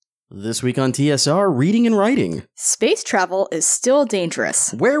This week on TSR, reading and writing. Space travel is still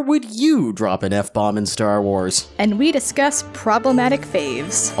dangerous. Where would you drop an F-bomb in Star Wars? And we discuss problematic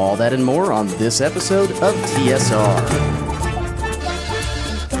faves. All that and more on this episode of TSR.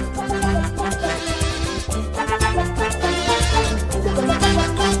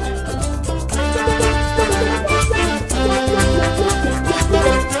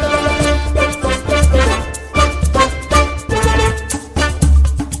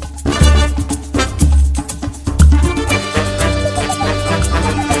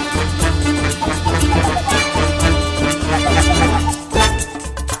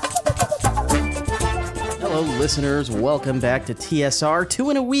 Listeners, welcome back to TSR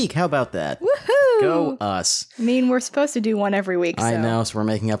 2 in a week. How about that? Woohoo! Go us. I mean, we're supposed to do one every week, so. I know, so we're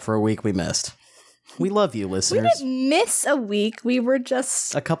making up for a week we missed. We love you, listeners. We didn't miss a week. We were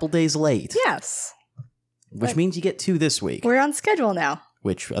just... a couple days late. Yes. Which means you get 2 this week. We're on schedule now.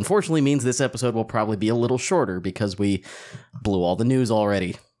 Which, unfortunately, means this episode will probably be a little shorter because we blew all the news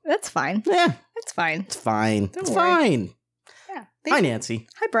already. That's fine. Yeah. It's fine. It's fine. Don't it's worry. fine. Yeah. Hi, Nancy.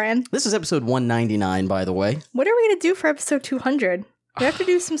 Hi, Brian. This is episode 199, by the way. What are we going to do for episode 200? We have to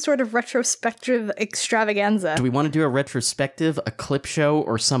do some sort of retrospective extravaganza. Do we want to do a retrospective, a clip show,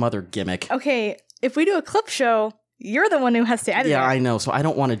 or some other gimmick? Okay, if we do a clip show, you're the one who has to edit it. Yeah, I know, so I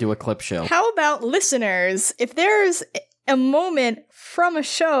don't want to do a clip show. How about listeners? If there's a moment from a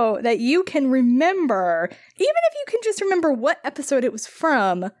show that you can remember, even if you can just remember what episode it was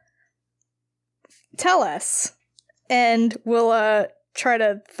from, tell us, and we'll try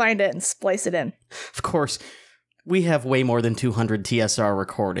to find it and splice it in. Of course, we have way more than 200 TSR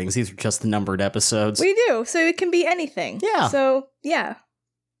recordings. These are just the numbered episodes. We do, so it can be anything. Yeah. So, yeah.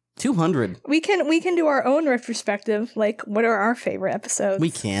 200. We can do our own retrospective, like, what are our favorite episodes?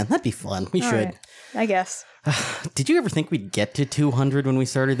 We can. That'd be fun. We All should. right. I guess. Did you ever think we'd get to 200 when we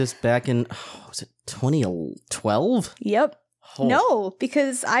started this back in, was it 2012? Yep. Oh. No,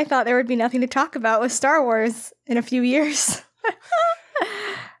 because I thought there would be nothing to talk about with Star Wars in a few years.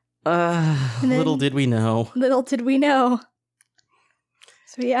 Little did we know. Little did we know.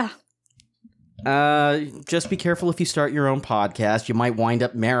 So yeah. Just be careful if you start your own podcast. You might wind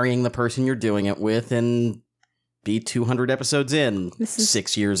up marrying the person you're doing it with and be 200 episodes in,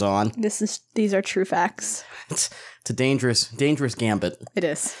 6 years on. These are true facts. It's a dangerous gambit. It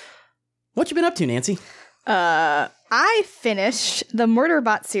is. What you been up to, Nancy? I finished the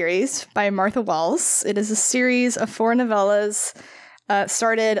Murderbot series by Martha Wells. It is a series of 4 novellas.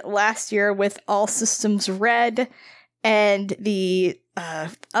 Started last year with All Systems Red, and the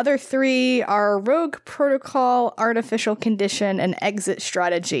other 3 are Rogue Protocol, Artificial Condition, and Exit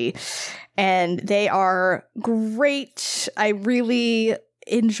Strategy. And they are great. I really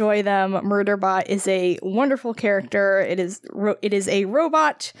enjoy them. Murderbot is a wonderful character. It is a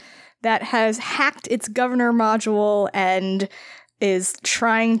robot that has hacked its governor module and is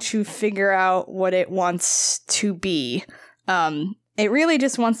trying to figure out what it wants to be. It really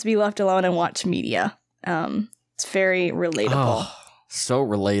just wants to be left alone and watch media. It's very relatable. Oh, so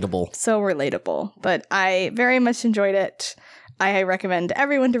relatable. So relatable. But I very much enjoyed it. I recommend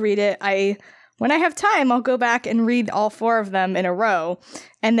everyone to read it. When I have time, I'll go back and read all 4 of them in a row.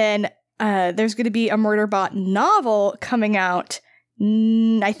 And then there's going to be a Murderbot novel coming out,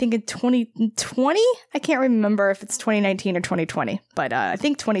 I think in 2020? I can't remember if it's 2019 or 2020, but I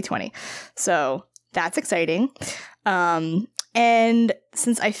think 2020. So that's exciting. And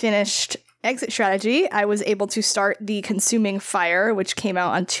since I finished Exit Strategy, I was able to start The Consuming Fire, which came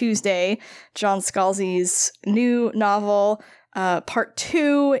out on Tuesday, John Scalzi's new novel, part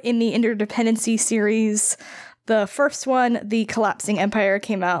 2 in the Interdependency series. The first one, The Collapsing Empire,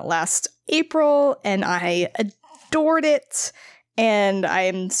 came out last April, and I adored it. And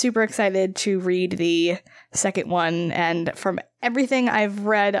I'm super excited to read the second one. And from everything I've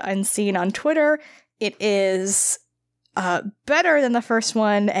read and seen on Twitter, it is better than the first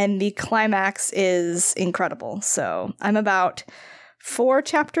one, and the climax is incredible. So I'm about 4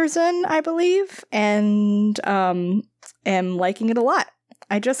 chapters in, I believe, and am liking it a lot.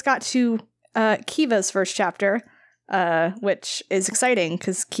 I just got to Kiva's first chapter, which is exciting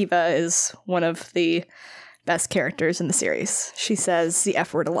because Kiva is one of the best characters in the series. She says the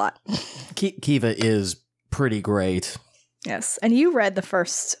F word a lot. Kiva is pretty great. Yes, and you read the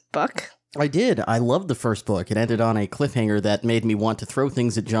first book. I did. I loved the first book. It ended on a cliffhanger that made me want to throw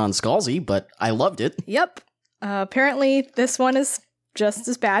things at John Scalzi, but I loved it. Yep. Apparently, this one is just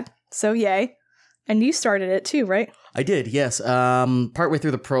as bad, so yay. And you started it too, right? I did, yes. Partway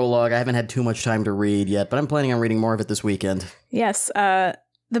through the prologue. I haven't had too much time to read yet, but I'm planning on reading more of it this weekend. Yes.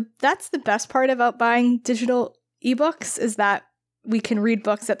 That's the best part about buying digital ebooks is that we can read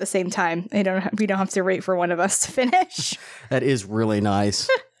books at the same time. We don't have to wait for one of us to finish. That is really nice.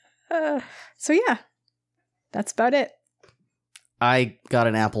 So yeah, that's about it. I got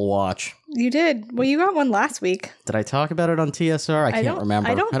an Apple Watch. You did. Well, you got one last week. Did I talk about it on TSR? I can't remember.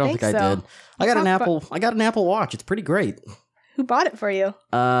 I don't think I so. did. I got an Apple Watch. It's pretty great. Who bought it for you?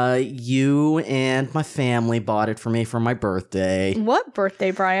 You and my family bought it for me for my birthday. What birthday,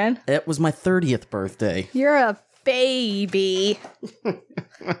 Brian? It was my 30th birthday. You're a baby.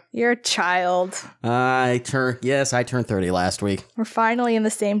 You're a child. I turned 30 last week. We're finally in the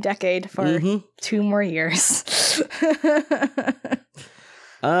same decade for 2 more years.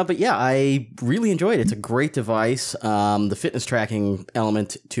 But yeah, I really enjoyed it. It's a great device. The fitness tracking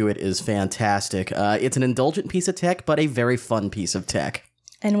element to it is fantastic. It's an indulgent piece of tech, but a very fun piece of tech.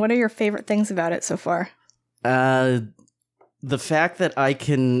 And what are your favorite things about it so far? The fact that I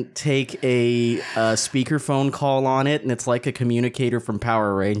can take a speakerphone call on it, and it's like a communicator from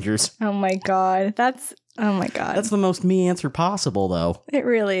Power Rangers. Oh my god. That's the most me answer possible, though. It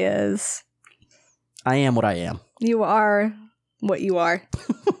really is. I am what I am. You are what you are.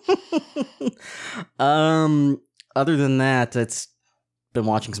 Other than that, it's been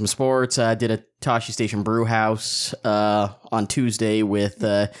watching some sports. I did a Tashi Station Brew House on Tuesday with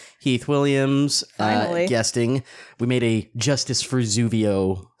Heath Williams guesting. We made a Justice for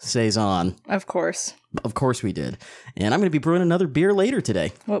Zuvio Saison. Of course. Of course we did. And I'm going to be brewing another beer later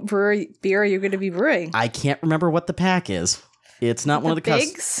today. What beer are you going to be brewing? I can't remember what the pack is. It's not one of the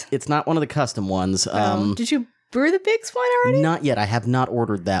Bigs? It's not one of the custom ones. Did you brew the Bigs one already? Not yet. I have not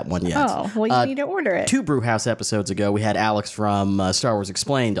ordered that one yet. Oh, well, you need to order it. 2 Brewhouse episodes ago, we had Alex from Star Wars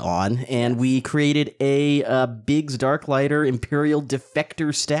Explained on, and we created a Biggs Darklighter Imperial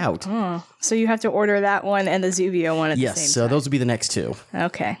Defector Stout. Oh, so you have to order that one and the Zuvio one at the same time. Yes, so those will be the next 2.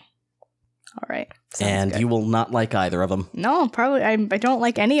 Okay. All right. Sounds and good. You will not like either of them. No, probably. I don't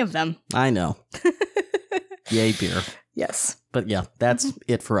like any of them. I know. Yay, beer. Yes. But yeah, that's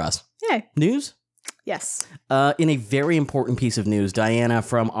it for us. Yay. News? Yes. In a very important piece of news, Diana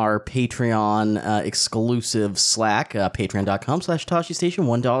from our Patreon exclusive Slack, patreon.com/Tashi Station,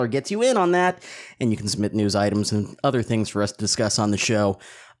 $1 gets you in on that, and you can submit news items and other things for us to discuss on the show.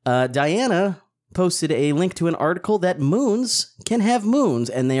 Diana posted a link to an article that moons can have moons,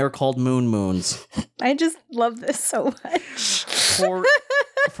 and they are called moons. I just love this so much.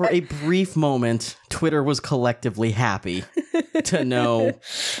 For a brief moment, Twitter was collectively happy to know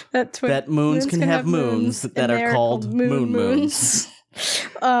that moons can have moons that are called moons.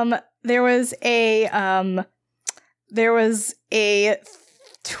 There was a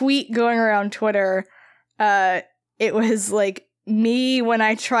tweet going around Twitter. It was like me when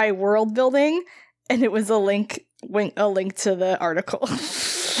I try world building, and it was a link to the article.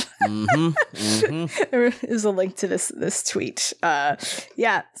 There is a link to this tweet.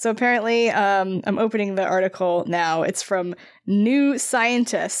 Yeah, so apparently I'm opening the article now. It's from New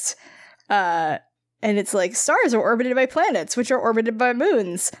Scientist. And it's like, stars are orbited by planets, which are orbited by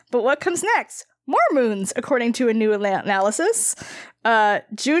moons. But what comes next? More moons, according to a new analysis.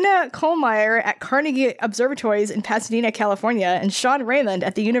 Juna Kohlmeyer at Carnegie Observatories in Pasadena, California, and Sean Raymond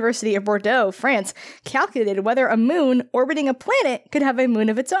at the University of Bordeaux, France, calculated whether a moon orbiting a planet could have a moon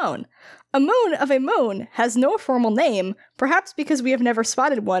of its own. A moon of a moon has no formal name, perhaps because we have never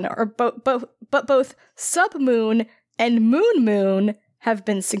spotted one, but both submoon and moon have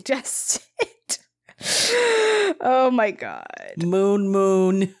been suggested. Oh my god.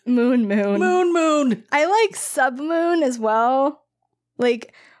 Moon. I like submoon as well.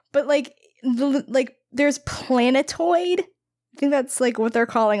 There's planetoid. I think that's like what they're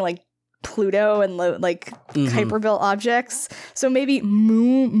calling like Pluto and Kuiper-Belt objects. So maybe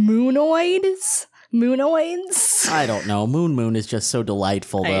moonoids. I don't know. Moon is just so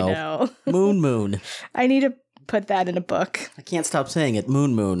delightful, though. I know. Moon. I need to put that in a book. I can't stop saying it.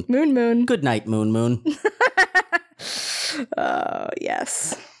 Moon. Moon. Good night, Moon. Oh,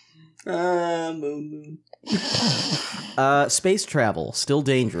 yes. Moon. Space travel, still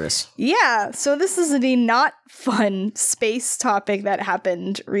dangerous. Yeah, so this is the not fun space topic that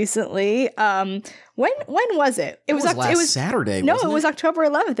happened recently. When was it? It was last Saturday, No, it was October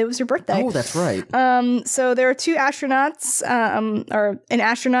 11th. It was your birthday. Oh, that's right. So there are 2 astronauts, or an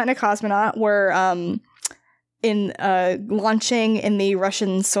astronaut and a cosmonaut were launching in the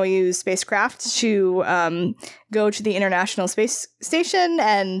Russian Soyuz spacecraft to go to the International Space Station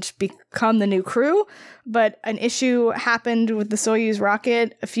and become the new crew. But an issue happened with the Soyuz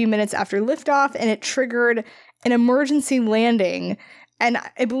rocket a few minutes after liftoff, and it triggered an emergency landing. And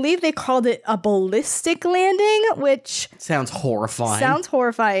I believe they called it a ballistic landing, which sounds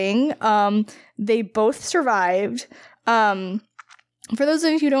horrifying. They both survived. For those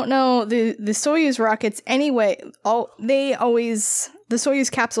of you who don't know, the Soyuz rockets, anyway, the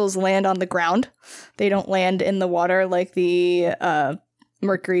Soyuz capsules land on the ground. They don't land in the water like the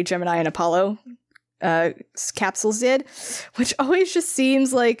Mercury, Gemini, and Apollo capsules did, which always just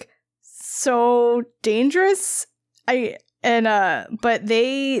seems like so dangerous. But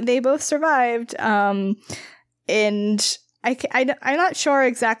they both survived. And I'm not sure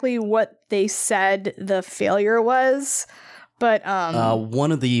exactly what they said the failure was. But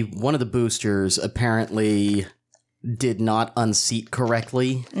one of the boosters apparently did not unseat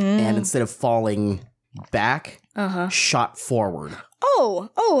correctly, and instead of falling back, shot forward.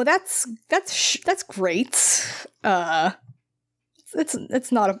 Oh, that's great.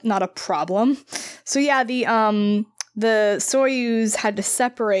 It's not a problem. So yeah, the Soyuz had to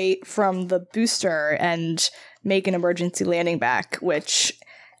separate from the booster and make an emergency landing back, which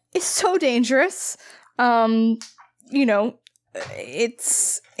is so dangerous.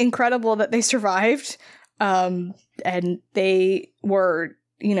 It's incredible that they survived. And they were,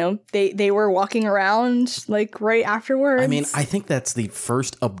 they were walking around like right afterwards. I mean, I think that's the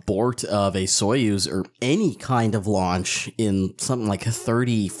first abort of a Soyuz or any kind of launch in something like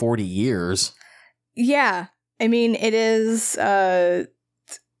 30, 40 years. Yeah. I mean, it is, there's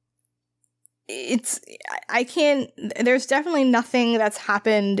definitely nothing that's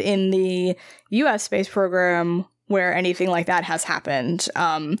happened in the US space program where anything like that has happened.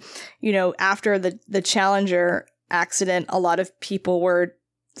 After the Challenger accident, a lot of people were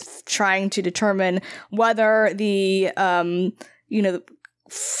trying to determine whether the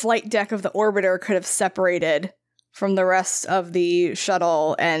flight deck of the orbiter could have separated from the rest of the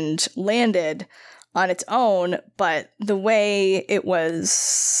shuttle and landed on its own. But the way it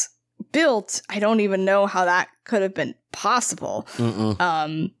was built, I don't even know how that could have been possible.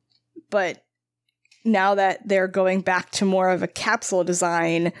 But now that they're going back to more of a capsule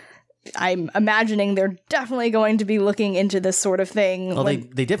design, I'm imagining they're definitely going to be looking into this sort of thing. Well, they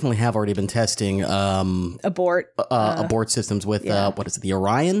definitely have already been testing abort systems with what is it, the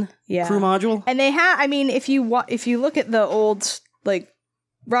Orion crew module? And they have. I mean, if you look at the old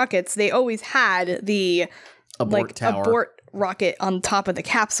rockets, they always had the abort rocket on top of the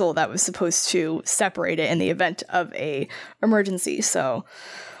capsule that was supposed to separate it in the event of a emergency. So.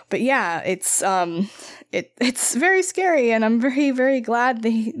 But yeah, it's very scary, and I'm very, very glad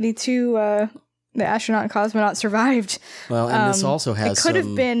the two the astronaut and cosmonaut survived. Well, and this also has it could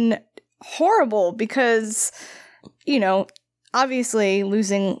have been horrible because obviously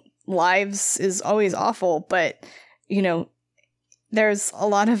losing lives is always awful, but there's a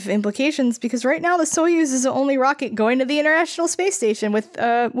lot of implications because right now the Soyuz is the only rocket going to the International Space Station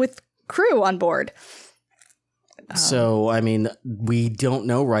with crew on board. So, I mean, we don't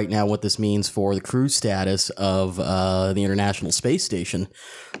know right now what this means for the crew status of the International Space Station,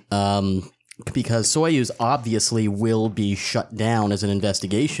 because Soyuz obviously will be shut down as an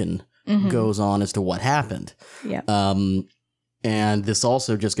investigation goes on as to what happened. Yeah. And this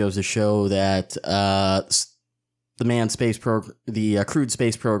also just goes to show that the crewed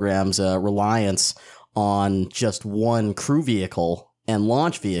space program's reliance on just one crew vehicle and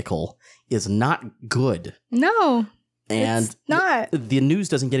launch vehicle is not good. No, and it's not. The news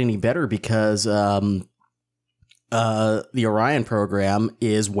doesn't get any better because the Orion program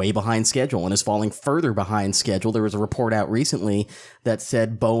is way behind schedule and is falling further behind schedule. There was a report out recently that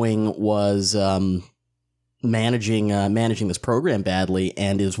said Boeing was managing this program badly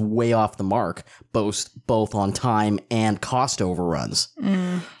and is way off the mark, both on time and cost overruns.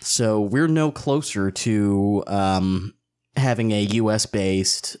 So we're no closer to having a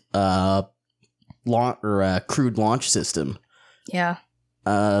U.S.-based crewed launch system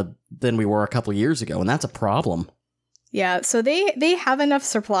than we were a couple of years ago, and that's a problem. Yeah, so they have enough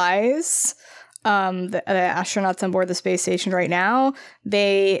supplies, the astronauts on board the space station right now.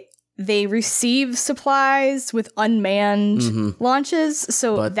 They receive supplies with unmanned launches,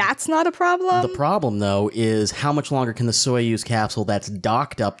 so that's not a problem. The problem, though, is how much longer can the Soyuz capsule that's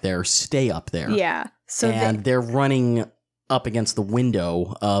docked up there stay up there? Yeah. And they're running up against the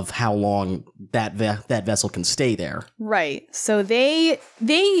window of how long that vessel can stay there. Right. So they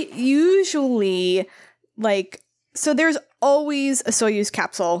usually so there's always a Soyuz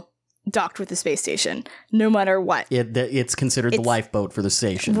capsule docked with the space station, no matter what. It's considered the lifeboat for the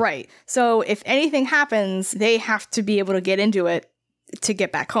station. Right. So if anything happens, they have to be able to get into it to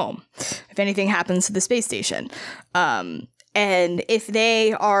get back home. If anything happens to the space station. And if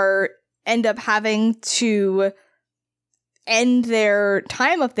they end up having to end their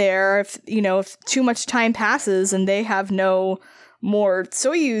time up there, if too much time passes and they have no more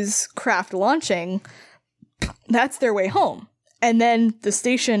Soyuz craft launching, that's their way home. And then the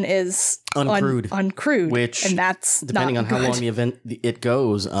station is uncrewed. Uncrewed. Which, and that's depending not on how good. long the event it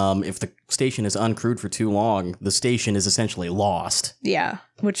goes, if the station is uncrewed for too long, the station is essentially lost. Yeah,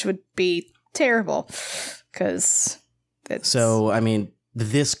 which would be terrible. Because So, I mean,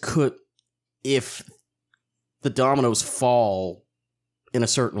 this could, if the dominoes fall in a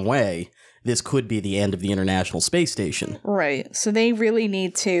certain way, this could be the end of the International Space Station. Right. So they really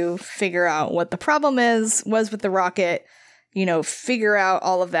need to figure out what the problem was with the rocket, figure out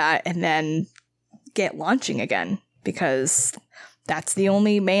all of that, and then get launching again, because that's the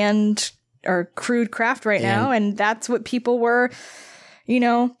only manned or crewed craft right now, and that's what people were,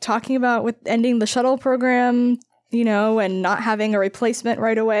 talking about with ending the shuttle program, and not having a replacement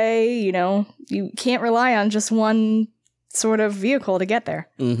right away. You can't rely on just one sort of vehicle to get there.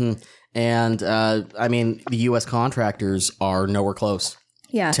 Mm-hmm. And, I mean, the U.S. contractors are nowhere close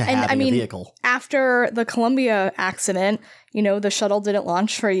Yeah. to And having a vehicle. after the Columbia accident, the shuttle didn't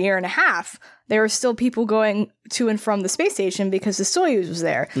launch for a year and a half. There were still people going to and from the space station because the Soyuz was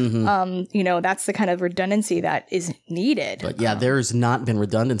there. Mm-hmm. That's the kind of redundancy that is needed. But yeah, there's not been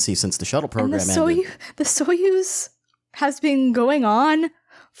redundancy since the shuttle program ended. The Soyuz has been going on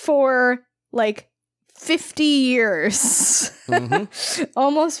for like 50 years. Mm-hmm.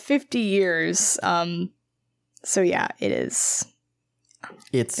 Almost 50 years. So yeah, it is.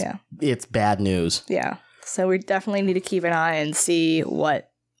 It's bad news. Yeah. So we definitely need to keep an eye and see what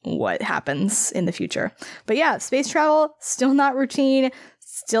happens in the future. But yeah, space travel, still not routine,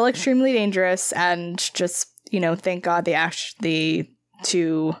 still extremely dangerous, and just, thank God the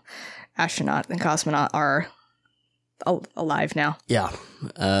two astronaut and cosmonaut are alive now. Yeah.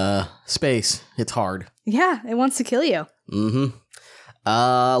 Space. It's hard. Yeah, it wants to kill you. Mm-hmm.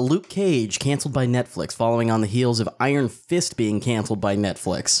 Luke Cage canceled by Netflix following on the heels of Iron Fist being canceled by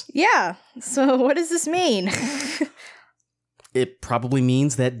Netflix. Yeah. So what does this mean? It probably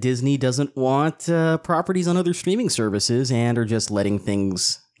means that Disney doesn't want properties on other streaming services and are just letting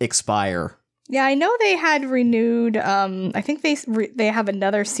things expire. Yeah, I know they had renewed. I think they have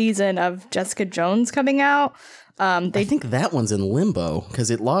another season of Jessica Jones coming out. I think that one's in limbo because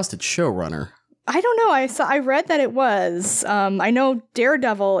it lost its showrunner. I don't know. I read that it was. I know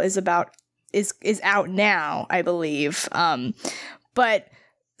Daredevil is out now, I believe. But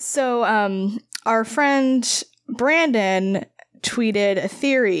so our friend Brandon tweeted a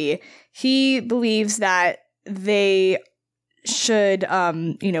theory. He believes that they should,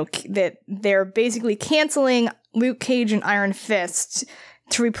 that they're basically canceling Luke Cage and Iron Fist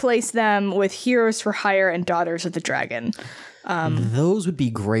to replace them with Heroes for Hire and Daughters of the Dragon. Those would be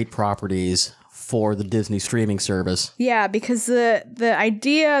great properties for the Disney streaming service. Yeah, because the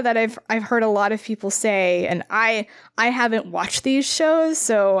idea that I've heard a lot of people say, and I haven't watched these shows,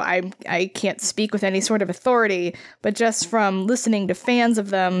 so I can't speak with any sort of authority, but just from listening to fans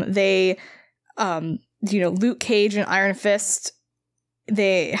of them, they Luke Cage and Iron Fist,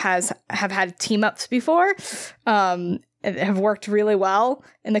 they have had team ups before, have worked really well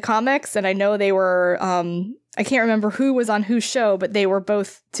in the comics, and I know they were I can't remember who was on whose show, but they were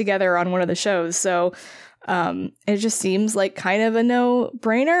both together on one of the shows. So it just seems like kind of a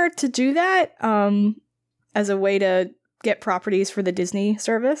no-brainer to do that as a way to get properties for the Disney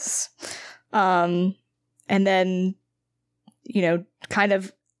service. And then, kind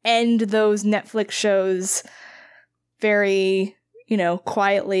of end those Netflix shows very,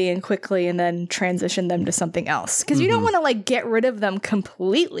 quietly and quickly, and then transition them to something else. Because you don't want to get rid of them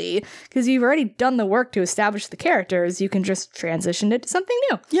completely, because you've already done the work to establish the characters. You can just transition it to something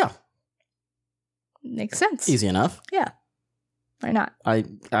new. Yeah. Makes sense. Easy enough. Yeah. Why not? I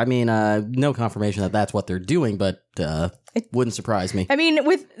mean, no confirmation that that's what they're doing, but it wouldn't surprise me. I mean,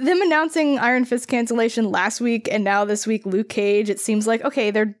 with them announcing Iron Fist cancellation last week and now this week Luke Cage, it seems like,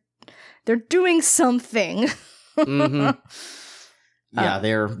 okay, they're doing something. Mm-hmm. Yeah,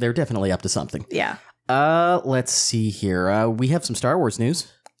 they're definitely up to something. Yeah. Let's see here. We have some Star Wars news.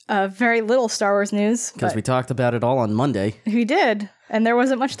 Very little Star Wars news. Because we talked about it all on Monday. We did. And there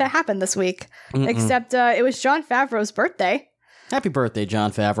wasn't much that happened this week. Except it was Jon Favreau's birthday. Happy birthday, Jon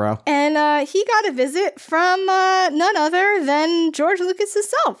Favreau. And he got a visit from none other than George Lucas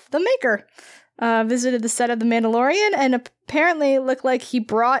himself, the maker. Visited the set of The Mandalorian and apparently it looked like he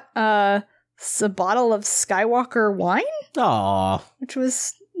brought a bottle of Skywalker wine. Aw. Which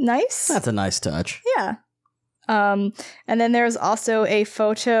was nice. That's a nice touch. Yeah. And then there's also a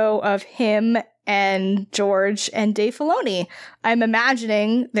photo of him and George and Dave Filoni. I'm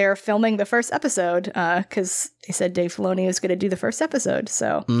imagining they're filming the first episode because they said Dave Filoni was going to do the first episode.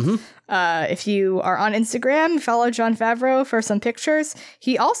 So if you are on Instagram, follow Jon Favreau for some pictures.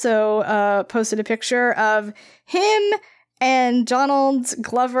 He also posted a picture of him and Donald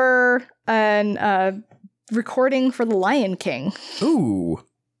Glover and recording for The Lion King. Ooh.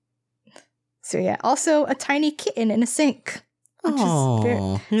 So yeah, also a tiny kitten in a sink.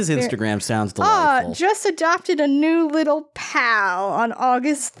 Oh, his Instagram sounds delightful. Just adopted a new little pal on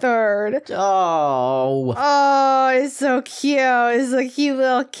August 3rd. Oh. Oh, it's so cute. It's a cute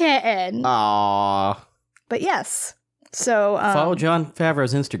little kitten. Aw. But yes. So follow Jon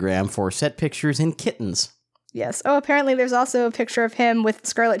Favreau's Instagram for set pictures and kittens. Yes. Oh, apparently there's also a picture of him with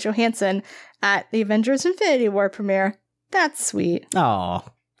Scarlett Johansson at the Avengers Infinity War premiere. That's sweet. Aw.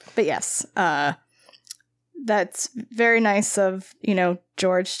 But yes, that's very nice of,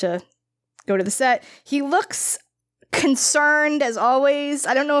 George to go to the set. He looks concerned as always.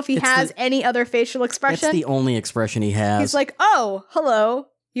 I don't know if he has any other facial expression. That's the only expression he has. He's like, oh, hello,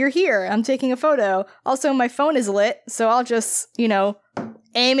 you're here. I'm taking a photo. Also, my phone is lit, so I'll just,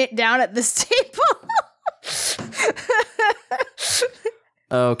 aim it down at this table.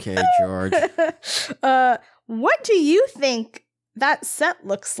 Okay, George. What do you think that set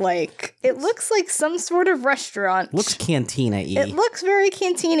looks like? It looks like some sort of restaurant. Looks cantina-y. It looks very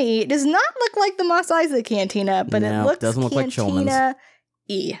cantina-y. It does not look like the Mos Eisley Cantina, but it looks doesn't look like Chulman's.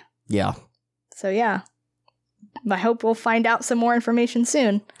 Cantina-y. Yeah. So yeah. I hope we'll find out some more information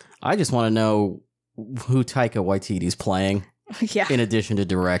soon. I just want to know who Taika Waititi's playing. Yeah. In addition to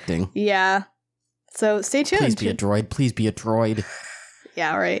directing. Yeah. So stay tuned. Please be a droid. Please be a droid.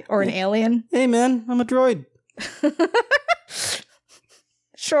 Yeah, right. Or an alien. Hey, man, I'm a droid.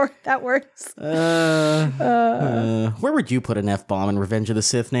 Sure, that works. Where would you put an F-bomb in Revenge of the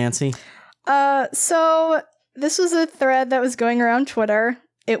Sith, Nancy? So this was a thread that was going around Twitter.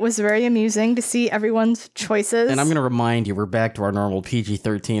 It was very amusing to see everyone's choices. And I'm going to remind you, we're back to our normal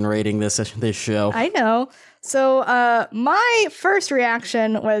PG-13 rating this show. I know. So my first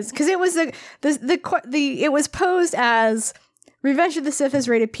reaction was, because it was it was posed as Revenge of the Sith is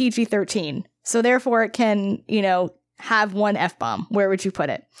rated PG-13, so therefore it can, have one F-bomb. Where would you put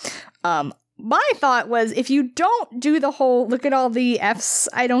it? My thought was, if you don't do the whole look at all the Fs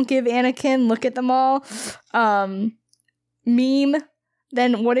I don't give Anakin, look at them all meme,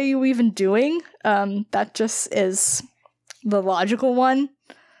 then what are you even doing? That just is the logical one.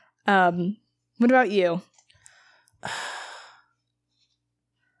 What about you?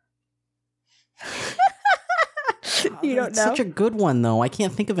 You don't know? Such a good one, though. I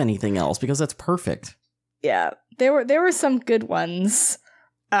can't think of anything else because that's perfect. Yeah, there were some good ones.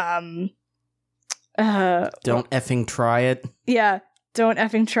 Don't effing try it. Yeah, don't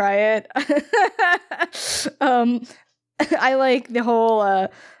effing try it. I like the whole.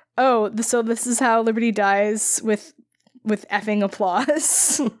 So this is how Liberty dies with effing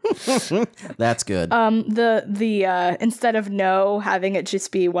applause. That's good. The instead of no, having it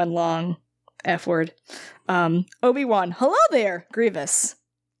just be one long F word. Obi-Wan, hello there, Grievous.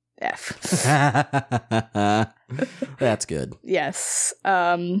 F. That's good. Yes.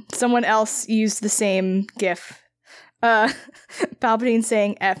 Someone else used the same GIF. Palpatine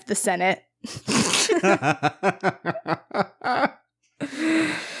saying F the Senate.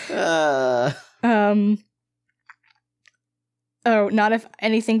 Not if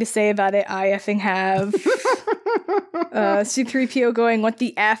anything to say about it, I effing have. C-3PO going, what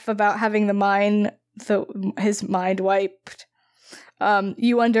the F about having his mind wiped.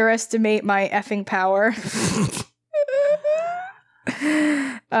 You underestimate my effing power.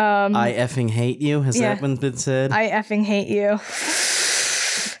 I effing hate you. Has that one been said? I effing hate you.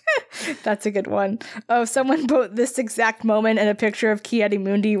 That's a good one. Oh, someone put this exact moment in a picture of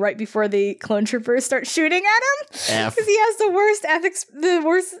Ki-Adi-Mundi right before the clone troopers start shooting at him. Because he has the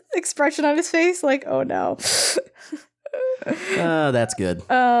worst expression on his face. Like, oh no. That's good.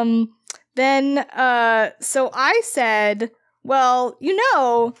 Then, so I said, well,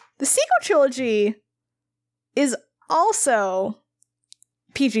 the sequel trilogy is also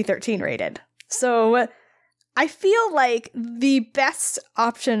PG-13 rated. So I feel like the best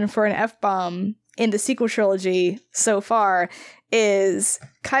option for an F-bomb in the sequel trilogy so far is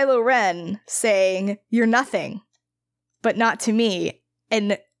Kylo Ren saying, "You're nothing, but not to me,"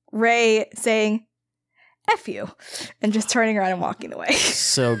 and Rey saying, F you, and just turning around and walking away.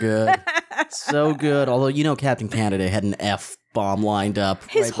 So good. So good. Although, Captain Canada had an F-bomb lined up.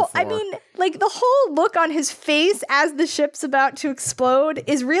 The whole look on his face as the ship's about to explode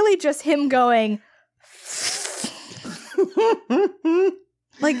is really just him going,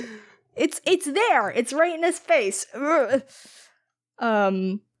 like, it's there. It's right in his face. I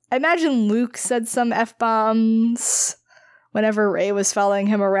imagine Luke said some F-bombs whenever Rey was following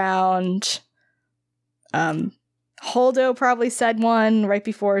him around. Holdo probably said one right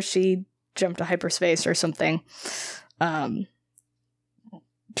before she jumped to hyperspace or something. Trying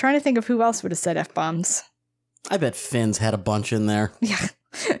to think of who else would have said F-bombs. I bet Finn's had a bunch in there. Yeah.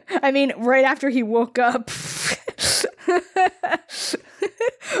 I mean, right after he woke up.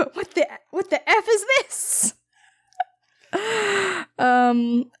 What the F is this?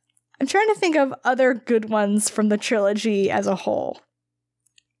 I'm trying to think of other good ones from the trilogy as a whole.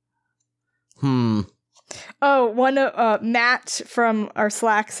 Oh, one Matt from our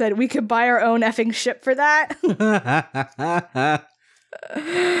Slack said we could buy our own effing ship for that.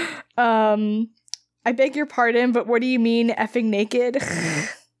 I beg your pardon, but what do you mean effing naked?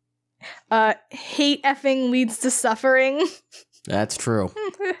 Hate effing leads to suffering. That's true.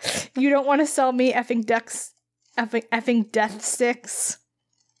 You don't want to sell me effing death sticks.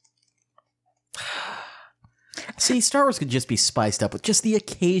 See, Star Wars could just be spiced up with just the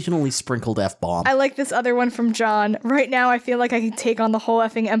occasionally sprinkled F-bomb. I like this other one from John. Right now, I feel like I can take on the whole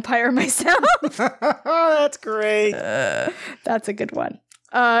effing empire myself. That's great. That's a good one.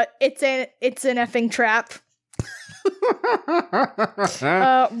 It's an effing trap.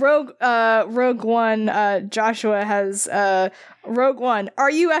 Rogue One, Joshua has, Rogue One,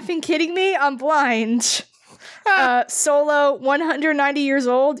 are you effing kidding me? I'm blind. Solo, 190 years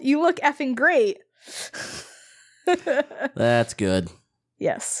old, you look effing great. That's good.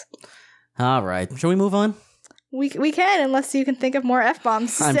 Yes. All right. Shall we move on? We can, unless you can think of more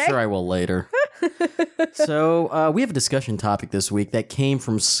F-bombs to I'm say. sure I will later. So, we have a discussion topic this week that came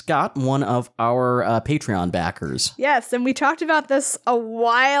from Scott, one of our Patreon backers. Yes, and we talked about this a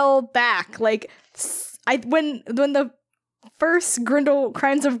while back. Like, when the first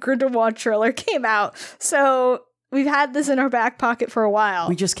Crimes of Grindelwald trailer came out. So, we've had this in our back pocket for a while.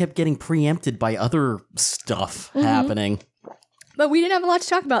 We just kept getting preempted by other stuff happening. But we didn't have a lot to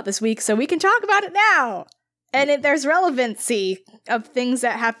talk about this week, so we can talk about it now. And there's relevancy of things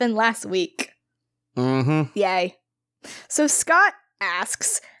that happened last week. Mm-hmm. Yay. So Scott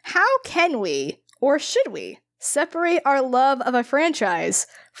asks, how can we, or should we, separate our love of a franchise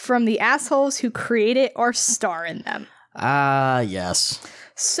from the assholes who create it or star in them? Yes.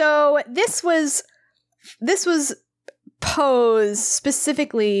 So this was posed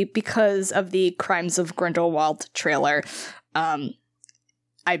specifically because of the Crimes of Grindelwald trailer. I'm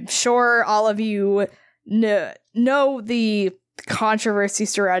sure all of you know the controversy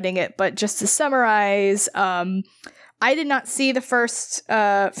surrounding it, but just to summarize, I did not see the first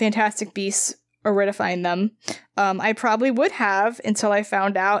Fantastic Beasts or Redefine them. I probably would have until I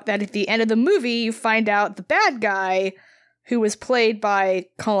found out that at the end of the movie, you find out the bad guy, who was played by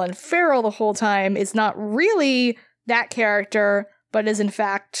Colin Farrell the whole time, is not really that character, but is in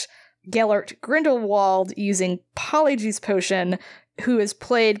fact Gellert Grindelwald using Polyjuice Potion, who is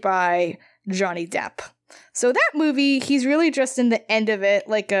played by Johnny Depp. So that movie, he's really just in the end of it,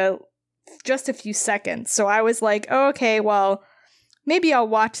 like just a few seconds. So I was like, oh, okay, well, maybe I'll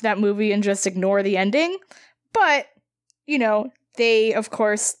watch that movie and just ignore the ending. But, you know, they, of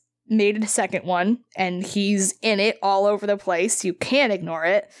course, made a second one, and he's in it all over the place. You can't ignore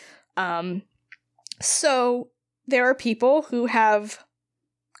it. So there are people who have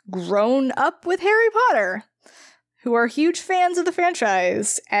grown up with Harry Potter, who are huge fans of the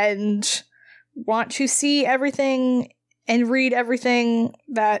franchise, and want to see everything and read everything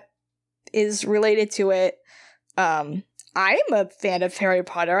that is related to it. I'm a fan of Harry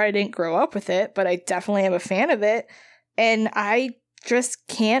Potter. I didn't grow up with it, but I definitely am a fan of it. And I just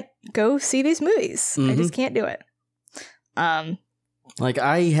can't go see these movies. I just can't do it. Like,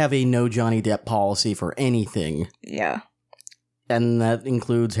 I have a no Johnny Depp policy for anything. Yeah. And that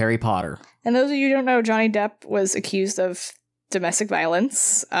includes Harry Potter. And those of you who don't know, Johnny Depp was accused of domestic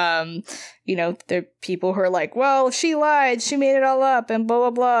violence. You know, there are people who are like, well, she lied, she made it all up, and blah,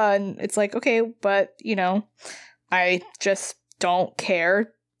 blah, blah. And it's like, okay, but, you know, I just don't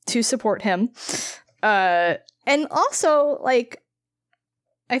care to support him. And also, like,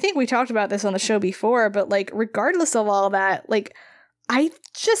 I think we talked about this on the show before, but, like, regardless of all that, like, I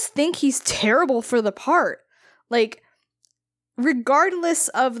just think he's terrible for the part. Like, regardless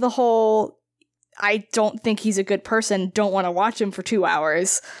of the whole, I don't think he's a good person, don't want to watch him for 2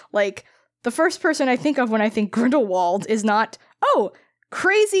 hours. Like, the first person I think of when I think Grindelwald is not, oh,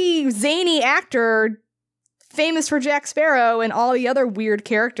 crazy, zany actor, famous for Jack Sparrow and all the other weird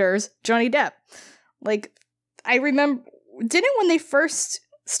characters, Johnny Depp. Like, I remember, didn't when they first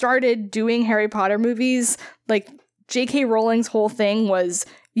started doing Harry Potter movies, like, J.K. Rowling's whole thing was,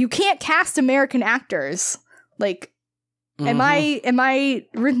 you can't cast American actors. Like, am I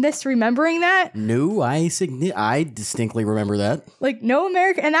misremembering that? No, I distinctly remember that. Like, no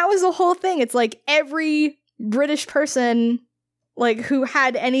American, and that was the whole thing. It's like every British person, like, who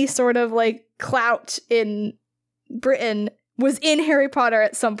had any sort of, like, clout in Britain was in Harry Potter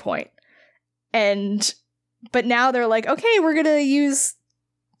at some point. But now they're like, okay, we're going to use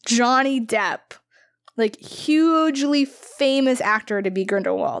Johnny Depp, like hugely famous actor, to be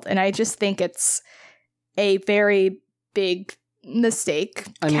Grindelwald. And I just think it's a very big mistake,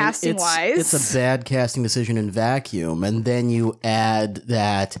 casting-wise. It's a bad casting decision in vacuum, and then you add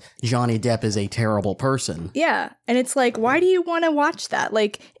that Johnny Depp is a terrible person. Yeah, and it's like, why do you want to watch that?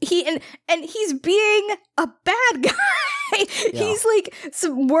 Like, he's being a bad guy. Yeah. He's like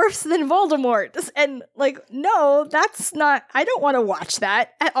worse than Voldemort, and like, no, that's not. I don't want to watch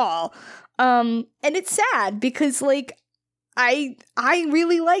that at all. And it's sad because like, I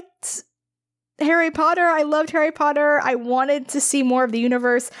really liked Harry Potter. I loved Harry Potter. I wanted to see more of the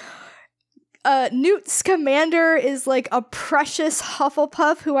universe. Newt Scamander is like a precious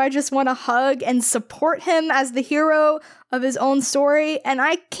Hufflepuff who I just want to hug and support him as the hero of his own story, and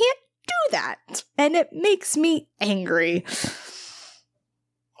I can't do that, and it makes me angry.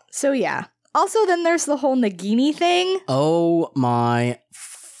 So yeah. Also, then there's the whole Nagini thing. Oh my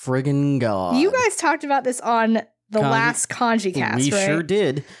friggin' god. You guys talked about this on the last Kanji cast, we right? We sure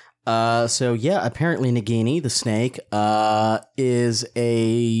did. So yeah, apparently Nagini, the snake,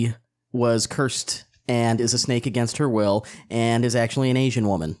 was cursed and is a snake against her will and is actually an Asian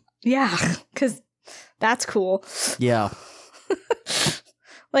woman. Yeah, because that's cool. Yeah.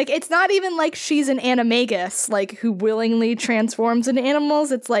 Like, it's not even like she's an animagus, like, who willingly transforms into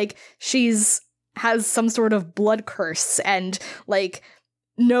animals. It's like has some sort of blood curse and, like,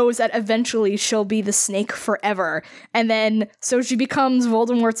 knows that eventually she'll be the snake forever. And then, so she becomes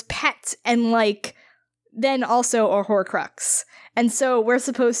Voldemort's pet and, like, then also a Horcrux. And so we're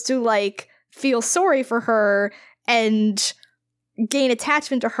supposed to, like, feel sorry for her and gain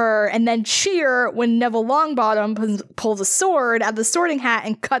attachment to her, and then cheer when Neville Longbottom pulls a sword out of the sorting hat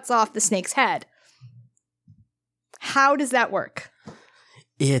and cuts off the snake's head. How does that work?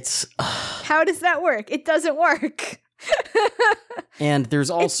 How does that work? It doesn't work. And there's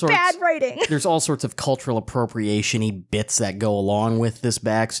bad writing. There's all sorts of cultural appropriation-y bits that go along with this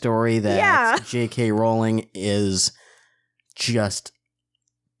backstory that J.K. Rowling is just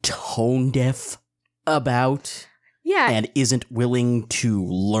tone deaf about. Yeah. And isn't willing to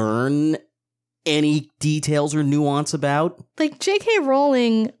learn any details or nuance about. Like, J.K.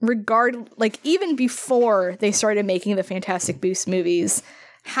 Rowling, even before they started making the Fantastic Beasts movies,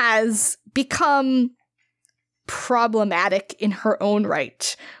 has become problematic in her own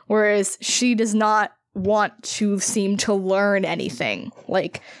right, whereas she does not want to seem to learn anything.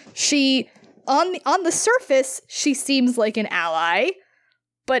 Like, she, on the surface, she seems like an ally,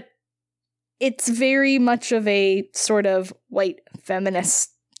 but it's very much of a sort of white feminist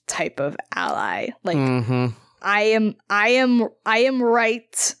type of ally. Like, I am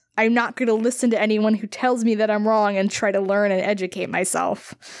right. I'm not going to listen to anyone who tells me that I'm wrong and try to learn and educate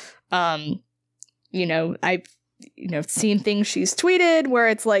myself. I've seen things she's tweeted where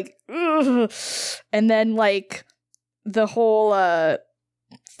it's like, ugh. And then like the whole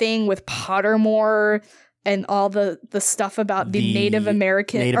thing with Pottermore and all the stuff about the Native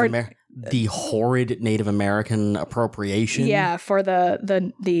American the horrid Native American appropriation. Yeah, for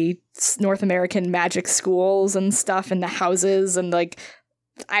the North American magic schools and stuff and the houses and like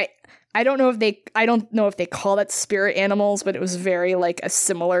I don't know if they call it spirit animals, but it was very like a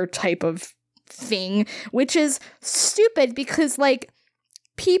similar type of thing, which is stupid because like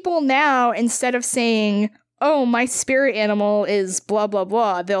people now, instead of saying, "Oh, my spirit animal is blah blah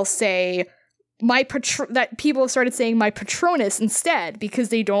blah," they'll say that people have started saying my Patronus instead because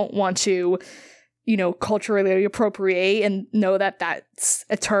they don't want to, culturally appropriate and know that that's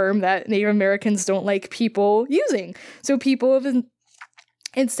a term that Native Americans don't like people using. So people have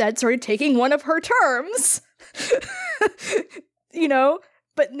instead started taking one of her terms,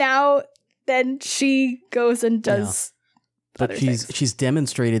 but now then she goes and does other things. She's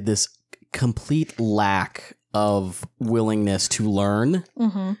demonstrated this complete lack of willingness to learn.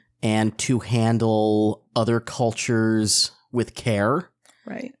 Mm-hmm. And to handle other cultures with care.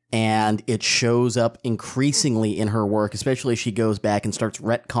 Right. And it shows up increasingly in her work, especially as she goes back and starts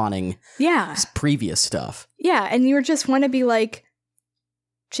retconning previous stuff. Yeah, and you just want to be like,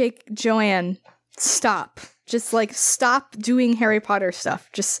 Joanne, stop. Just like, stop doing Harry Potter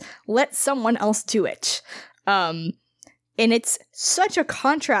stuff. Just let someone else do it. And it's such a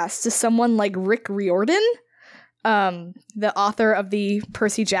contrast to someone like Rick Riordan, the author of the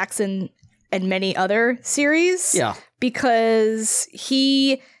Percy Jackson and many other series. Yeah. Because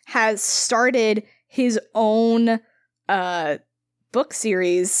he has started his own book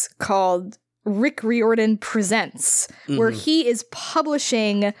series called Rick Riordan Presents, where he is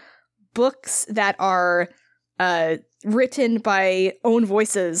publishing books that are written by Own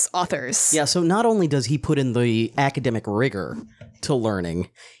Voices authors. Yeah, so not only does he put in the academic rigor to learning,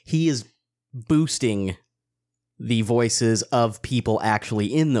 he is boosting the voices of people actually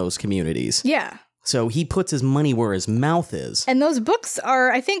in those communities. Yeah. So he puts his money where his mouth is. And those books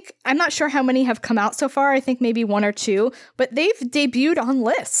are, I'm not sure how many have come out so far. I think maybe 1 or 2, but they've debuted on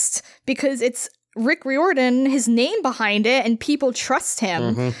lists because it's Rick Riordan, his name behind it, and people trust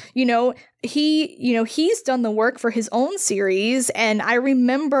him. Mm-hmm. He's done the work for his own series, and I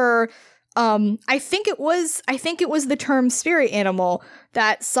remember, I think it was the term spirit animal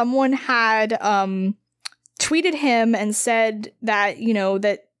that someone had tweeted him and said that,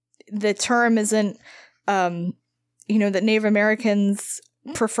 that the term isn't, that Native Americans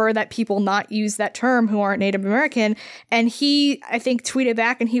prefer that people not use that term who aren't Native American. And he, I think, tweeted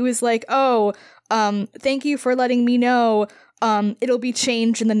back and he was like, thank you for letting me know. It'll be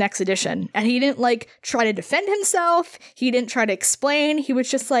changed in the next edition. And he didn't try to defend himself. He didn't try to explain. He was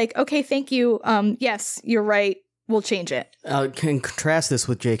just like, okay, thank you. Yes, you're right. We'll change it. Can contrast this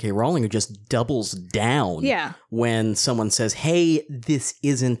with J.K. Rowling, who just doubles down when someone says, hey, this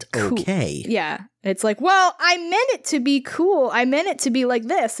isn't okay. Yeah. It's like, well, I meant it to be cool. I meant it to be like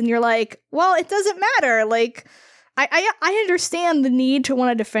this. And you're like, well, it doesn't matter. I understand the need to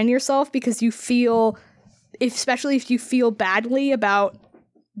want to defend yourself because you feel, especially if you feel badly about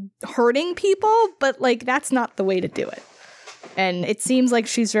hurting people, but that's not the way to do it. And it seems like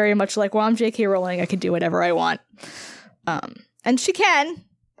she's very much like, well, I'm J.K. Rowling. I can do whatever I want. And she can.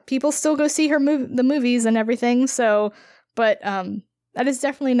 People still go see her the movies and everything. So, but that is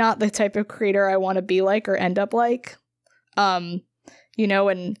definitely not the type of creator I want to be like or end up like. And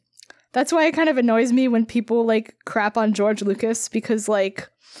that's why it kind of annoys me when people crap on George Lucas because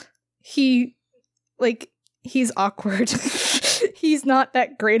he's awkward. He's not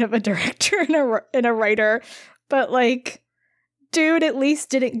that great of a director and a writer, but dude at least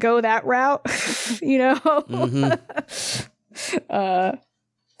didn't go that route, Mm-hmm.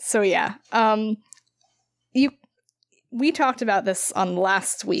 So yeah. We talked about this on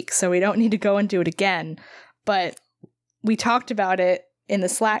last week, so we don't need to go and do it again, but we talked about it in the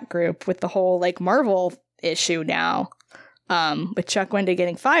Slack group with the whole Marvel issue now. With Chuck Wendig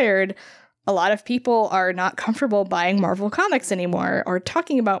getting fired, a lot of people are not comfortable buying Marvel comics anymore or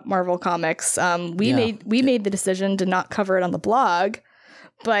talking about Marvel comics. We made the decision to not cover it on the blog,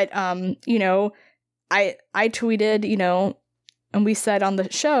 but I tweeted, and we said on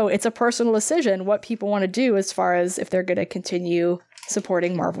the show, it's a personal decision what people want to do as far as if they're going to continue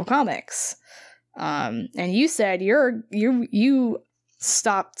supporting Marvel comics. And you said you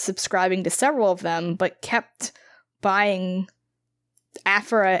stopped subscribing to several of them, but kept buying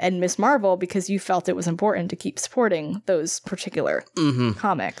Aphra and Ms. Marvel because you felt it was important to keep supporting those particular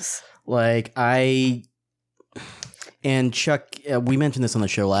comics. And Chuck, we mentioned this on the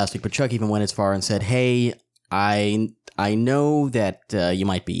show last week, but Chuck even went as far and said, hey, I know that you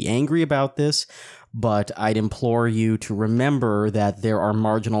might be angry about this, but I'd implore you to remember that there are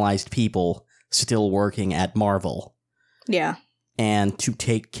marginalized people still working at Marvel. Yeah. And to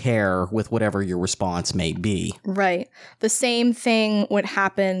take care with whatever your response may be. Right. The same thing what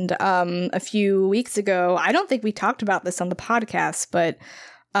happened a few weeks ago. I don't think we talked about this on the podcast, but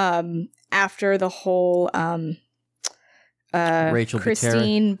after the whole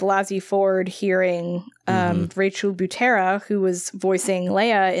Christine Blasey Ford hearing, Rachel Butera, who was voicing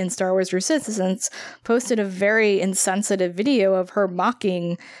Leia in Star Wars Resistance, posted a very insensitive video of her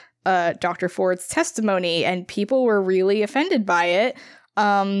mocking Dr. Ford's testimony, and people were really offended by it.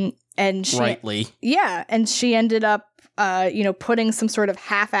 And she, rightly. Yeah, and she ended up, putting some sort of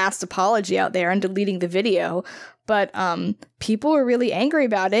half-assed apology out there and deleting the video. But people were really angry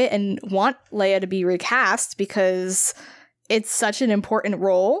about it and want Leia to be recast because it's such an important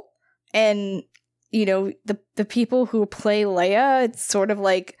role. And, the people who play Leia, it's sort of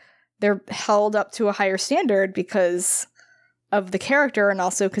like they're held up to a higher standard because of the character and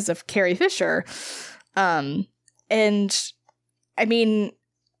also because of Carrie Fisher. And I mean,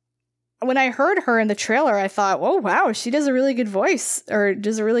 when I heard her in the trailer, I thought, oh, wow, she does a really good voice or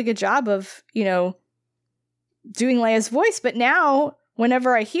does a really good job of, doing Leia's voice. But now,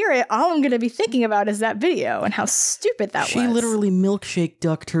 whenever I hear it, all I'm going to be thinking about is that video and how stupid that was. She literally milkshake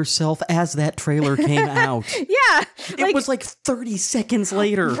ducked herself as that trailer came out. Yeah. It was 30 seconds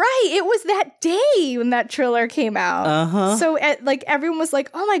later. Right. It was that day when that trailer came out. Uh-huh. So everyone was like,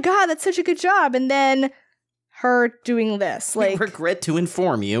 oh my God, that's such a good job. And then her doing this. I regret to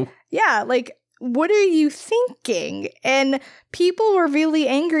inform you. Yeah. What are you thinking? And people were really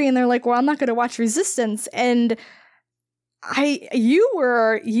angry and they're like, well, I'm not going to watch Resistance. And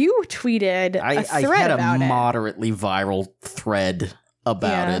You tweeted a I thread had about a it. moderately viral thread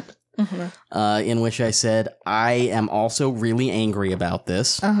about Yeah. it, Mhm. in which I said, I am also really angry about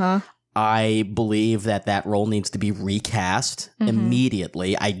this. Uh-huh. I believe that role needs to be recast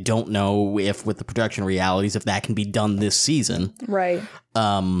immediately. I don't know if, with the production realities, if that can be done this season. Right.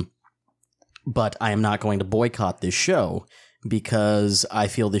 But I am not going to boycott this show because I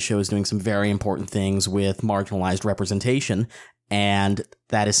feel this show is doing some very important things with marginalized representation, and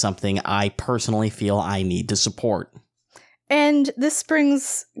that is something I personally feel I need to support. And this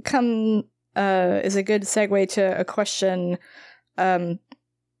is a good segue to a question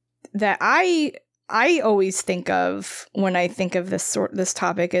that I always think of when I think of this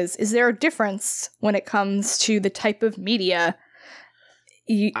topic is there a difference when it comes to the type of media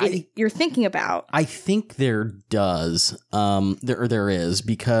you're thinking about? I think there does. There is,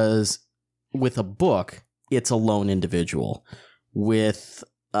 because with a book, it's a lone individual. With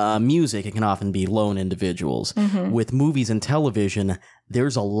music, it can often be lone individuals. Mm-hmm. With movies and television,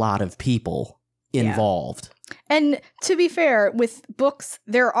 there's a lot of people involved. And to be fair, with books,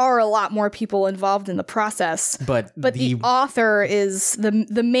 there are a lot more people involved in the process. But the author is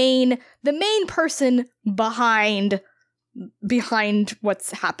the main person behind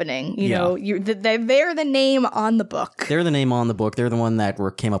what's happening. You know, they're the name on the book. They're the name on the book. They're the one that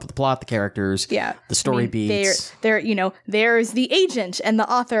came up with the plot, the characters, the story beats. They're there's the agent and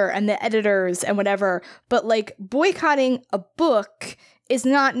the author and the editors and whatever. But like boycotting a book is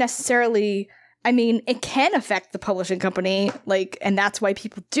not necessarily. I mean, it can affect the publishing company, and that's why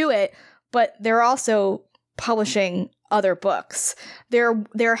people do it, but they're also publishing other books.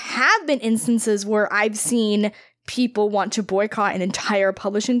 There have been instances where I've seen people want to boycott an entire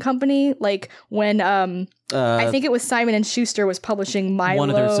publishing company, like when I think it was Simon & Schuster was publishing Milo, one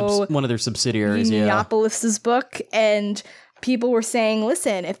of their subsidiaries, Yiannopoulos' book, and people were saying,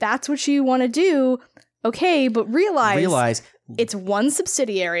 listen, if that's what you want to do, okay, but realize it's one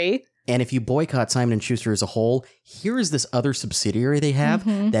subsidiary. And if you boycott Simon & Schuster as a whole, here is this other subsidiary they have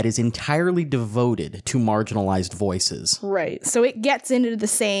that is entirely devoted to marginalized voices. Right. So it gets into the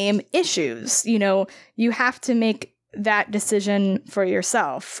same issues. You have to make that decision for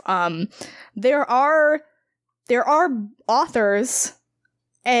yourself. There are authors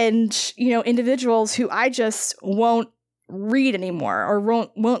and, individuals who I just won't read anymore or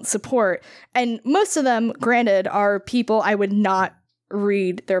won't support. And most of them, granted, are people I would not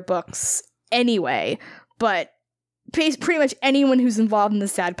read their books anyway, but pretty much anyone who's involved in the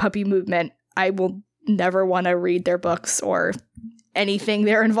Sad Puppy movement, I will never want to read their books or anything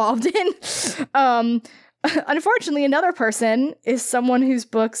they're involved in. Unfortunately, another person is someone whose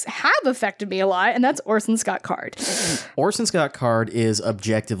books have affected me a lot, and that's Orson Scott Card. Orson Scott Card is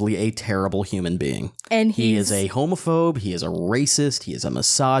objectively a terrible human being. And he is a homophobe, he is a racist, he is a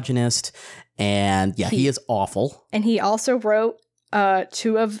misogynist, and he is awful. And he also wrote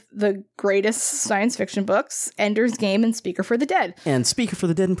two of the greatest science fiction books, Ender's Game and Speaker for the Dead. And Speaker for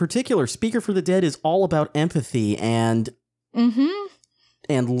the Dead in particular. Speaker for the Dead is all about empathy and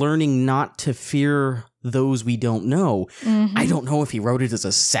learning not to fear those we don't know. I don't know if he wrote it as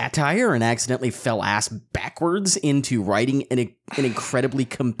a satire and accidentally fell ass backwards into writing an incredibly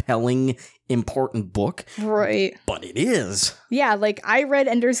compelling, important book. Right. But it is. Yeah, I read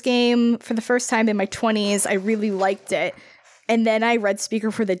Ender's Game for the first time in my 20s. I really liked it. And then I read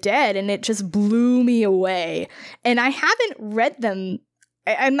Speaker for the Dead, and it just blew me away. And I haven't read them.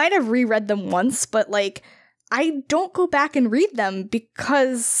 I might have reread them once, but I don't go back and read them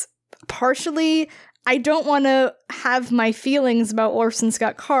because partially I don't want to have my feelings about Orson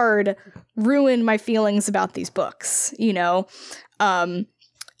Scott Card ruin my feelings about these books, And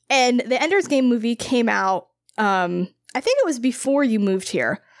the Ender's Game movie came out, I think it was before you moved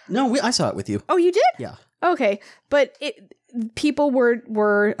here. No, I saw it with you. Oh, you did? Yeah. Okay. But people were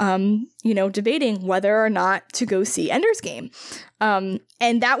debating whether or not to go see Ender's Game. And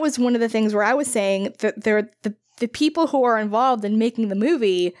that was one of the things where I was saying that the people who are involved in making the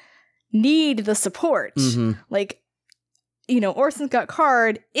movie need the support. Orson Scott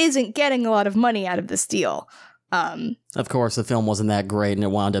Card isn't getting a lot of money out of this deal. Of course, the film wasn't that great and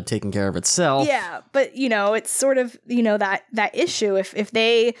it wound up taking care of itself. Yeah, but, it's sort of, that issue. If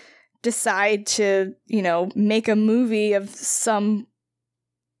they decide to, make a movie of some,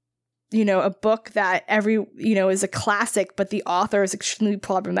 a book that is a classic, but the author is extremely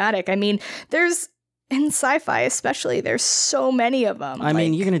problematic. I mean, in sci-fi especially, there's so many of them. I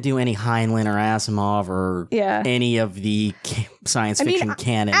mean, you're going to do any Heinlein or Asimov or any of the science fiction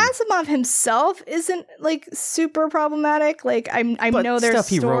canon. Asimov himself isn't super problematic. I know there's stuff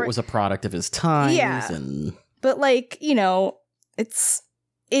he wrote was a product of his times. Yeah. But like, you know, it's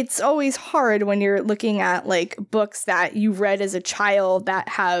always hard when you're looking at like books that you read as a child that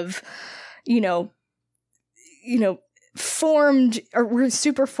have, you know, formed or were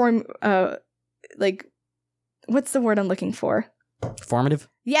super formed, like, what's the word I'm looking for? Formative?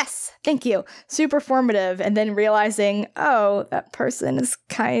 Yes, thank you. Super formative, and then realizing, oh, that person is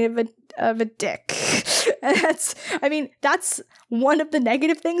kind of a dick. And that's one of the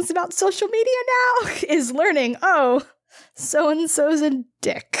negative things about social media now is learning, oh, so-and-so's a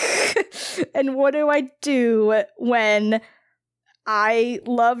dick. And what do I do when I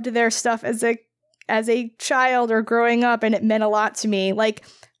loved their stuff as a child or growing up and it meant a lot to me? Like,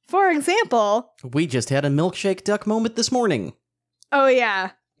 for example... We just had a milkshake duck moment this morning. Oh,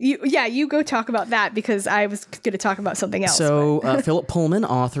 yeah. You go talk about that because I was going to talk about something else. So, Philip Pullman,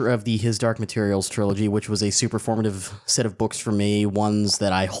 author of the His Dark Materials trilogy, which was a super formative set of books for me, ones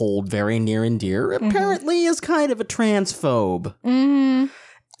that I hold very near and dear, apparently is kind of a transphobe. Mm-hmm.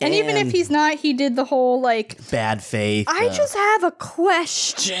 And even if he's not, he did the whole, like... Bad faith. I just have a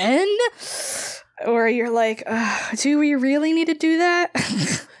question. Or you're like, do we really need to do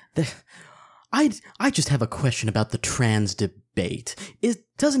that? I just have a question about the trans debate.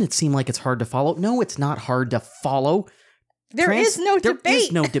 Doesn't it seem like it's hard to follow? No, it's not hard to follow. There is no debate. There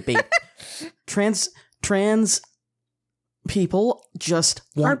is no debate. Trans people just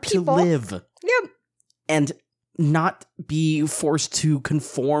want to live. Yep. And not be forced to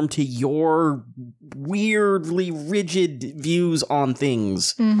conform to your weirdly rigid views on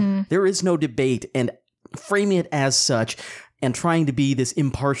things. Mm-hmm. There is no debate, and framing it as such... And trying to be this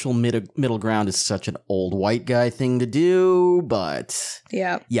impartial middle ground is such an old white guy thing to do, but...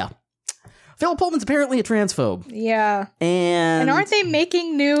 Yeah. Philip Pullman's apparently a transphobe. Yeah. And aren't they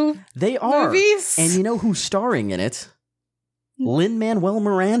making new They are. movies? And you know who's starring in it? Lin-Manuel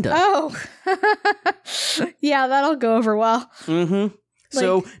Miranda. Oh. Yeah, that'll go over well. Mm-hmm.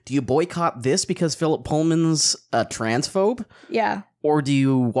 So, do you boycott this because Philip Pullman's a transphobe? Yeah. Or do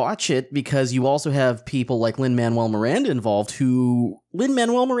you watch it because you also have people like Lin-Manuel Miranda involved who...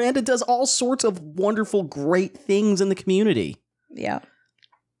 Lin-Manuel Miranda does all sorts of wonderful, great things in the community. Yeah.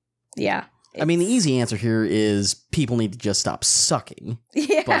 Yeah. I mean, the easy answer here is people need to just stop sucking.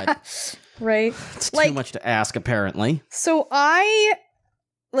 Yeah. But right. It's too much to ask, apparently. So I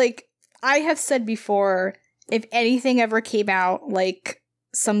have said before, if anything ever came out, like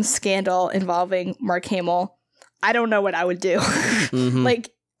some scandal involving Mark Hamill, I don't know what I would do. Mm-hmm.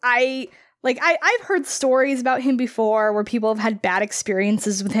 I've heard stories about him before where people have had bad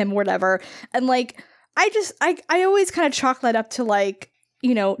experiences with him, whatever. And like, I always kind of chalk that up to like,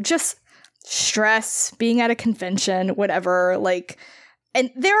 you know, just stress, being at a convention, whatever. Like,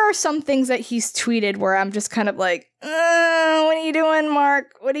 and there are some things that he's tweeted where I'm just kind of like, what are you doing,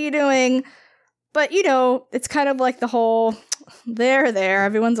 Mark? What are you doing? But, you know, it's kind of like the whole, there,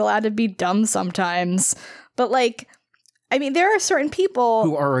 everyone's allowed to be dumb sometimes. But, like, I mean, there are certain people...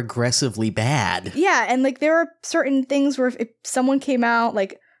 who are aggressively bad. Yeah, and, like, there are certain things where if someone came out,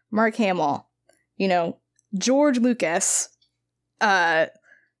 like, Mark Hamill, you know, George Lucas, Tim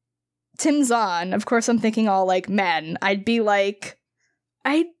Zahn, of course I'm thinking all, like, men, I'd be like,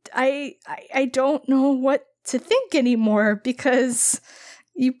 I don't know what to think anymore because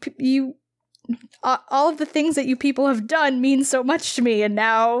you all of the things that you people have done mean so much to me, and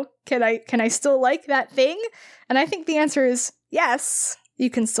now can I still like that thing? And I think the answer is yes, you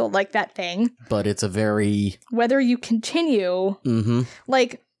can still like that thing. But it's a very... whether you continue... Mm-hmm.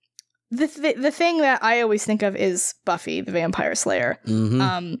 Like, the thing that I always think of is Buffy, the Vampire Slayer.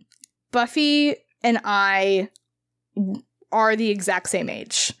 Mm-hmm. Buffy and I are the exact same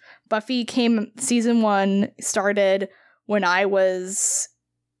age. Buffy season 1 started when I was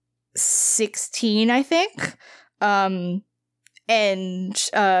 16, I think. And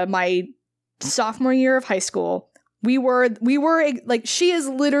my sophomore year of high school, we were like, she is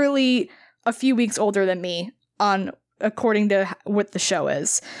literally a few weeks older than me according to what the show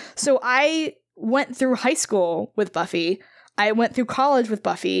is. So I went through high school with Buffy. I went through college with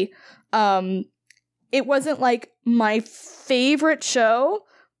Buffy. It wasn't like my favorite show,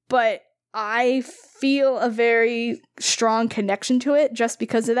 but I feel a very strong connection to it just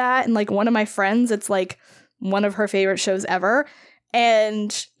because of that. And like one of my friends, it's like one of her favorite shows ever.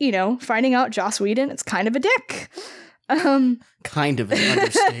 And, you know, finding out Joss Whedon, it's kind of a dick. Kind of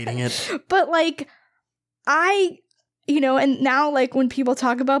understating it. But like, you know, and now like when people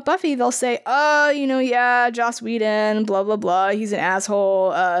talk about Buffy, they'll say, oh, you know, yeah, Joss Whedon, blah, blah, blah. He's an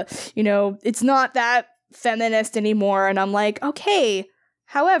asshole. You know, it's not that feminist anymore. And I'm like, okay,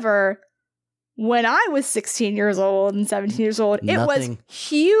 however, when I was 16 years old and 17 years old, it was Nothing-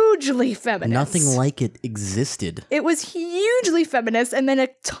 hugely feminist. Nothing like it existed. It was hugely feminist and meant a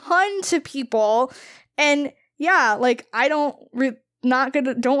ton to people. And yeah, like I don't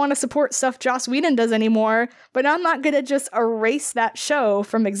want to support stuff Joss Whedon does anymore, but I'm not gonna just erase that show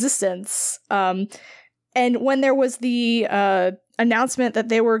from existence. And when there was the announcement that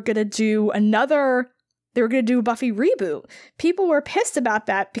they were gonna do a Buffy reboot, people were pissed about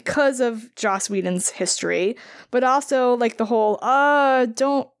that because of Joss Whedon's history, but also like the whole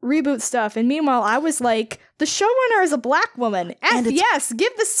don't reboot stuff. And meanwhile, I was like, the showrunner is a black woman. Yes,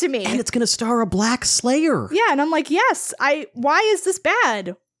 give this to me. And it's going to star a black Slayer. Yeah, and I'm like, yes, why is this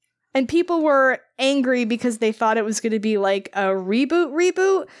bad? And people were angry because they thought it was going to be like a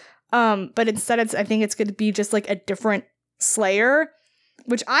reboot. But instead I think it's going to be just like a different Slayer,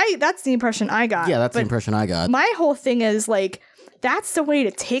 which that's the impression I got. Yeah, that's the impression I got. My whole thing is like, that's the way to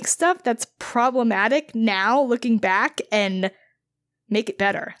take stuff that's problematic now, looking back, and make it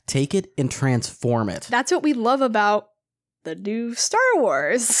better. Take it and transform it. That's what we love about the new Star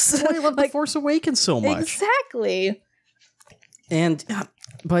Wars. That's why I love The Force Awakens so much. Exactly.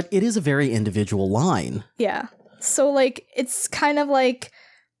 But it is a very individual line. Yeah. So, like, it's kind of like,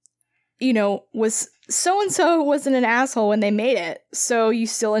 was so-and-so wasn't an asshole when they made it, so you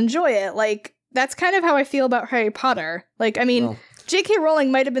still enjoy it. Like, that's kind of how I feel about Harry Potter. Like, I mean, J.K.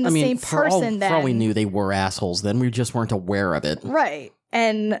 Rowling might have been the same person then. For all we knew, they were assholes then. We just weren't aware of it. Right.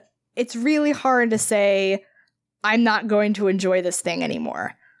 And it's really hard to say, I'm not going to enjoy this thing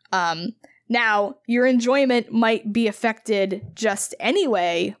anymore. Now, your enjoyment might be affected just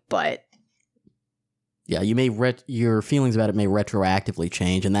anyway, but... Yeah, your feelings about it may retroactively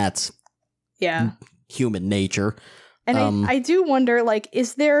change, and that's human nature. And I do wonder, like,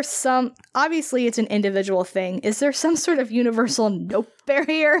 is there obviously it's an individual thing. Is there some sort of universal nope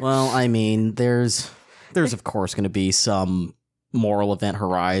barrier? Well, I mean, there's of course going to be some moral event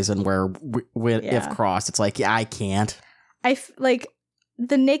horizon where if crossed, it's like, yeah, I can't. Like,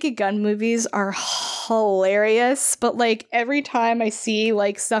 the Naked Gun movies are hilarious, but like every time I see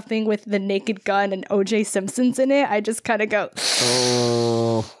like something with the Naked Gun and O.J. Simpson's in it, I just kind of go,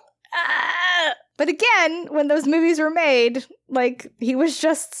 oh. But again, when those movies were made, like, he was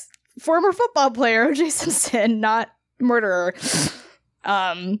just former football player O.J. Simpson, not murderer.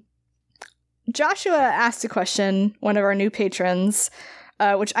 Joshua asked a question, one of our new patrons,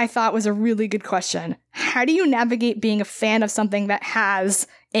 which I thought was a really good question. How do you navigate being a fan of something that has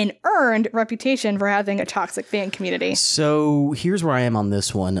an earned reputation for having a toxic fan community? So here's where I am on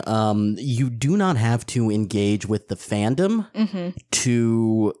this one. You do not have to engage with the fandom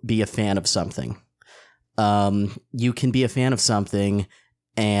to be a fan of something. You can be a fan of something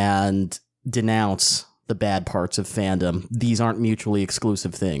and denounce the bad parts of fandom. These aren't mutually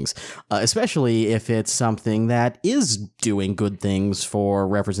exclusive things, especially if it's something that is doing good things for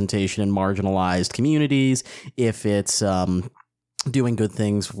representation in marginalized communities, if it's doing good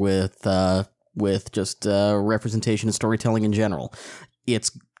things with just representation and storytelling in general.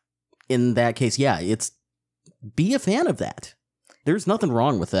 It's, in that case, it's be a fan of that. There's nothing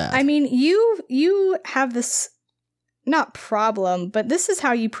wrong with that. I mean, you have this, not problem, but this is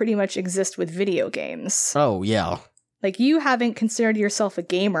how you pretty much exist with video games. Oh, yeah. Like, you haven't considered yourself a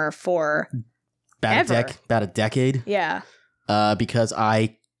gamer for about a decade. Yeah. Because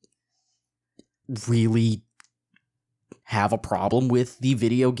I really have a problem with the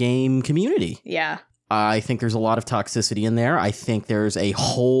video game community. Yeah. I think there's a lot of toxicity in there. I think there's a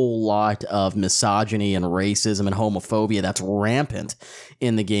whole lot of misogyny and racism and homophobia that's rampant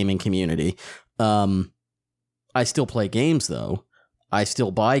in the gaming community. I still play games, though. I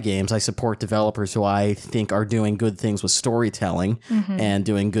still buy games. I support developers who I think are doing good things with storytelling and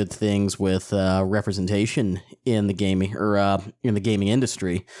doing good things with representation in the gaming in the gaming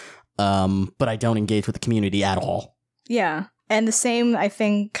industry. But I don't engage with the community at all. Yeah. And the same, I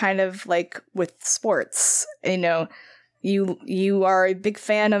think, kind of like with sports. You are a big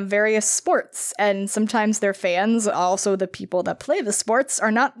fan of various sports, and sometimes their fans, also the people that play the sports,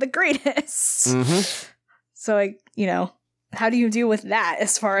 are not the greatest. So, how do you deal with that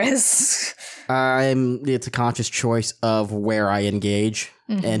as far as... It's a conscious choice of where I engage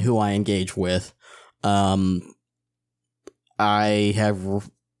and who I engage with. I have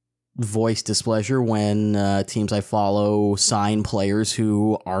voiced displeasure when teams I follow sign players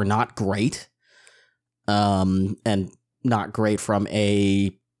who are not great, and not great from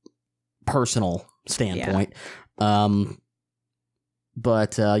a personal standpoint.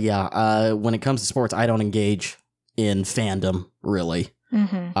 But when it comes to sports, I don't engage in fandom, really.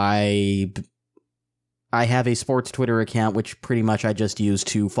 I have a sports Twitter account, which pretty much I just use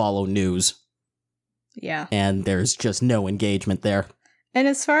to follow news Yeah. And there's just no engagement there. And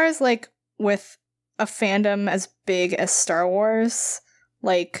as far as like with a fandom as big as Star Wars,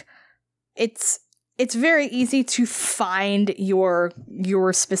 like it's very easy to find your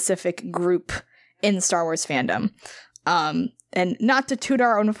specific group in Star Wars fandom. And not to toot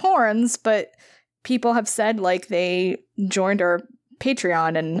our own horns, but people have said like they joined our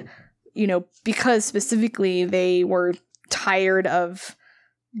Patreon and, you know, because specifically they were tired of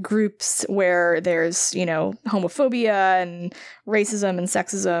groups where there's, you know, homophobia and racism and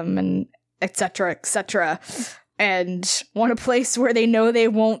sexism and et cetera, and want a place where they know they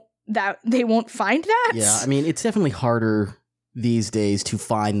won't find that. Yeah, I mean, it's definitely harder these days to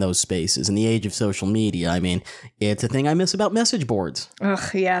find those spaces in the age of social media. I mean, it's a thing I miss about message boards.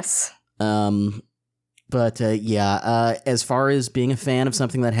 Ugh, yes. But as far as being a fan of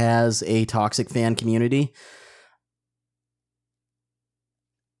something that has a toxic fan community,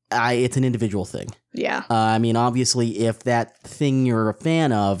 it's an individual thing. Yeah. I mean, obviously, if that thing you're a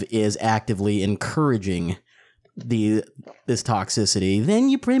fan of is actively encouraging this toxicity, then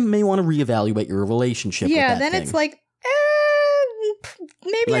you may want to reevaluate your relationship with that then thing. It's like,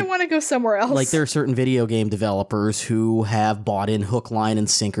 maybe I want to go somewhere else. Like, there are certain video game developers who have bought in hook, line, and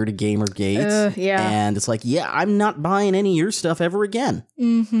sinker to Gamergate. Yeah. And it's like, I'm not buying any of your stuff ever again.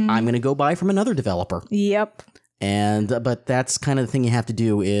 Mm-hmm. I'm going to go buy from another developer. Yep. And but that's kind of the thing you have to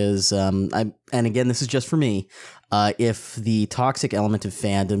do is, and again, this is just for me, if the toxic element of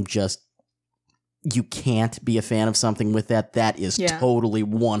fandom you can't be a fan of something with that is totally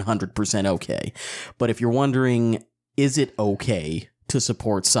 100% okay. But if you're wondering, is it okay to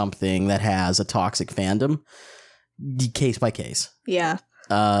support something that has a toxic fandom? Case by case. Yeah.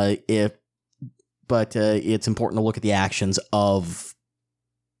 But it's important to look at the actions of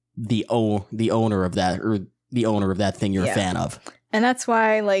the owner of that, or the owner of that thing you're a fan of. And that's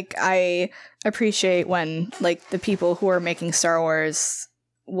why, like, I appreciate when, like, the people who are making Star Wars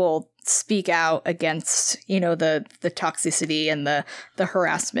will speak out against, you know, the toxicity and the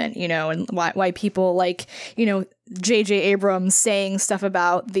harassment, you know, and why people like, you know, J.J. Abrams saying stuff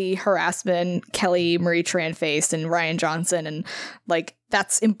about the harassment Kelly Marie Tran faced and Rian Johnson, and like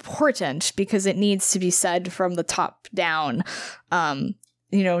that's important because it needs to be said from the top down.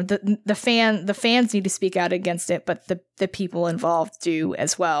 You know, the fans need to speak out against it, but the people involved do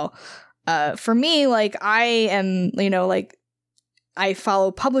as well. For me, like, I am, you know, like, I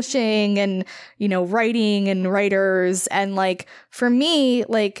follow publishing and, you know, writing and writers, and like, for me,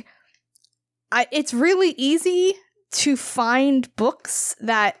 like, it's really easy to find books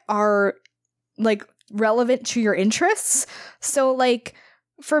that are like relevant to your interests. So like,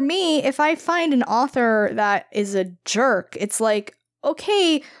 for me, if I find an author that is a jerk, it's like,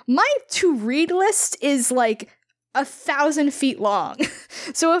 okay, my to-read list is like 1,000 feet long.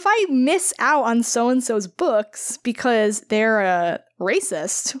 So if I miss out on so-and-so's books because they're a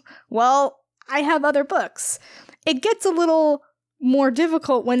racist, well, I have other books. It gets a little more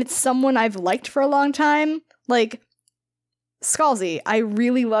difficult when it's someone I've liked for a long time. Like Scalzi, I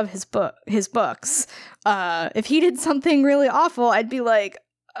really love his books. If he did something really awful, I'd be like,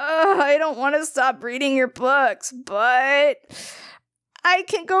 I don't want to stop reading your books, but I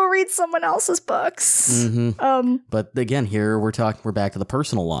can go read someone else's books. Mm-hmm. But again, here we're back to the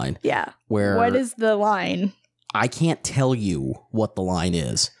personal line. Yeah. Where what is the line? I can't tell you what the line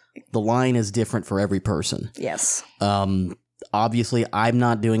is. The line is different for every person. Yes. Obviously, I'm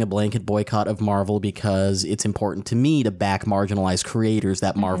not doing a blanket boycott of Marvel because it's important to me to back marginalized creators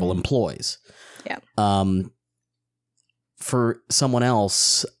that Marvel employs. Yeah. For someone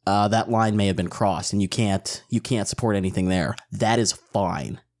else, that line may have been crossed, and you can't support anything there. That is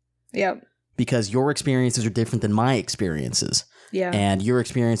fine. Yep. Because your experiences are different than my experiences. Yeah. And your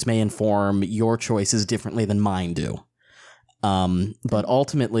experience may inform your choices differently than mine do. But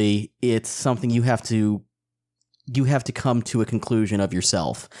ultimately, it's something you have to come to a conclusion of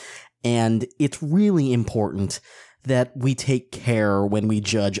yourself. And it's really important that we take care when we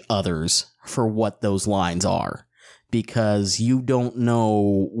judge others for what those lines are. Because you don't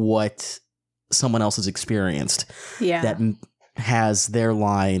know what someone else has experienced that has their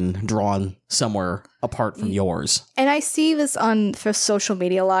line drawn somewhere apart from yours. And I see this for social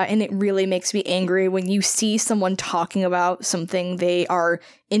media a lot, and it really makes me angry when you see someone talking about something they are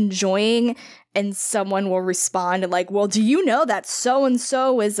enjoying, and someone will respond and like, well, do you know that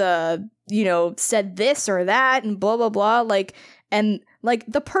so-and-so is said this or that and blah, blah, blah. Like, and like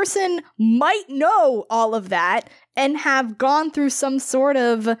the person might know all of that and have gone through some sort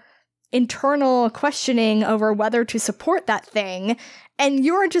of internal questioning over whether to support that thing, and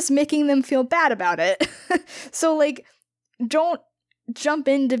you're just making them feel bad about it. So like, don't jump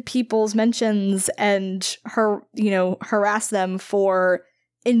into people's mentions and harass them for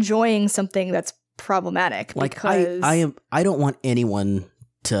enjoying something that's problematic. Like, because I don't want anyone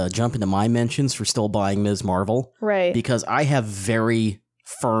to jump into my mentions for still buying Ms. Marvel. right. Because I have very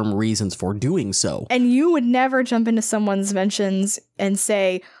firm reasons for doing so. And you would never jump into someone's mentions and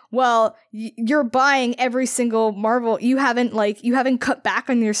say, well, you're buying every single Marvel. You haven't cut back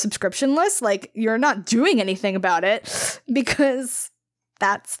on your subscription list. Like, you're not doing anything about it, because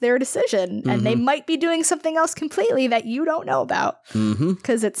that's their decision. And they might be doing something else completely that you don't know about,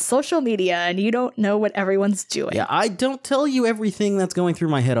 because it's social media and you don't know what everyone's doing. Yeah, I don't tell you everything that's going through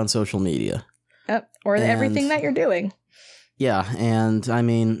my head on social media. Yep. Or everything that you're doing. Yeah, and I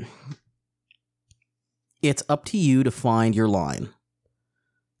mean, it's up to you to find your line.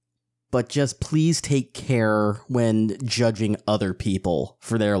 But just please take care when judging other people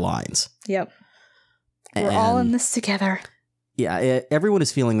for their lines. Yep. We're all in this together. Yeah,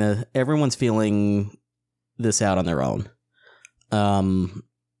 everyone's feeling this out on their own.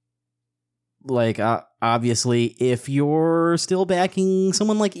 Obviously, if you're still backing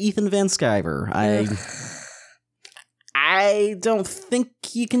someone like Ethan Van Sciver, I don't think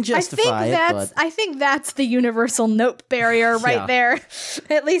you can justify it. I think that's the universal nope barrier right there.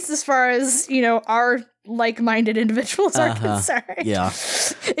 At least as far as, our like-minded individuals are concerned. Yeah.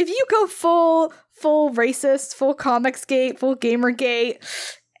 If you go full racist, full Comicsgate, full Gamergate,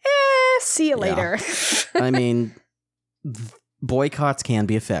 see you later. I mean, boycotts can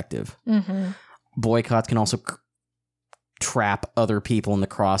be effective. Boycotts can also trap other people in the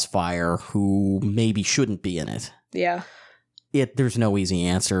crossfire who maybe shouldn't be in it. Yeah. There's no easy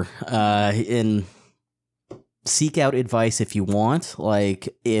answer. And seek out advice if you want.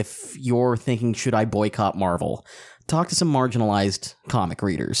 Like, if you're thinking, should I boycott Marvel? Talk to some marginalized comic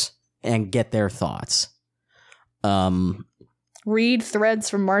readers and get their thoughts. Read threads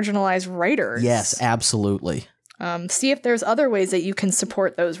from marginalized writers. Yes, absolutely. See if there's other ways that you can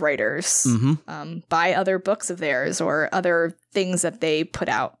support those writers. Buy other books of theirs or other things that they put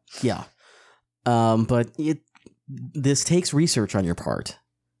out. Yeah. But this takes research on your part,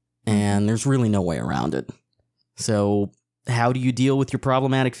 and there's really no way around it. So how do you deal with your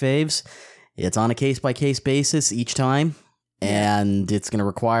problematic faves? It's on a case-by-case basis each time, and it's going to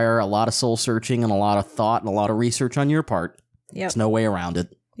require a lot of soul-searching and a lot of thought and a lot of research on your part. There's no way around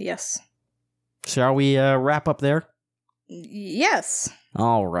it. Yes. Shall we wrap up there? Yes.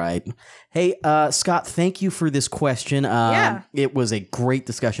 All right. Hey, Scott, thank you for this question. It was a great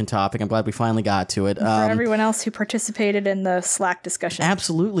discussion topic. I'm glad we finally got to it. For everyone else who participated in the Slack discussion.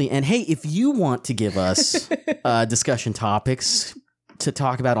 Absolutely. And hey, if you want to give us discussion topics to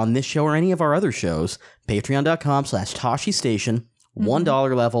talk about on this show or any of our other shows, patreon.com/Toshi Station,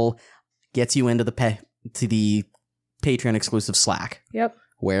 $1 level gets you into the Patreon exclusive Slack. Yep.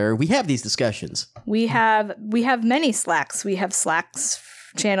 Where we have these discussions. We have many Slacks. We have Slacks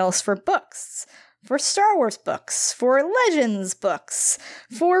channels for books, for Star Wars books, for Legends books,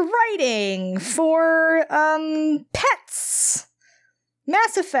 for writing, for pets,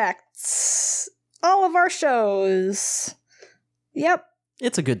 Mass Effects, all of our shows. Yep.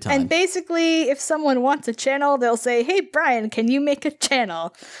 It's a good time. And basically, if someone wants a channel, they'll say, hey, Brian, can you make a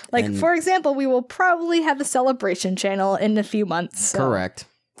channel? For example, we will probably have a Celebration channel in a few months. So. Correct.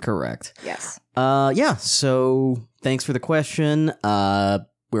 Yes. So thanks for the question.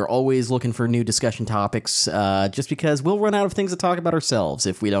 We're always looking for new discussion topics, just because we'll run out of things to talk about ourselves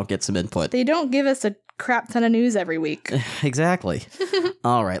if we don't get some input. They don't give us a crap ton of news every week. Exactly.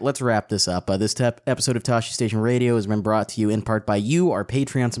 All right, let's wrap this up. This episode of Toshi Station Radio has been brought to you in part by you, our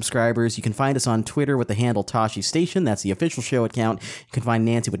Patreon subscribers. You can find us on Twitter with the handle Toshi Station. That's the official show account. You can find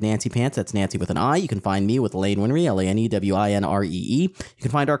Nancy with Nancy Pants. That's Nancy with an I. You can find me with Lane Winry, LaneWinree. You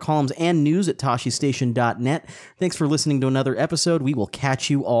can find our columns and news at ToshiStation.net. Thanks for listening to another episode. We will catch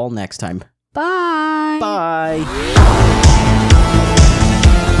you all next time. Bye. Bye.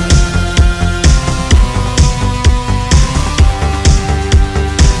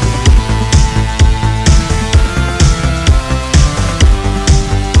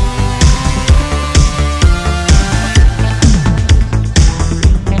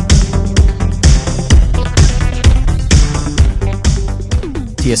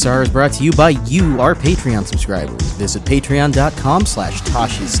 TSR is brought to you by you, our Patreon subscribers. Visit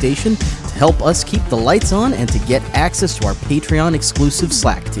patreon.com/Toshi Station to help us keep the lights on and to get access to our Patreon exclusive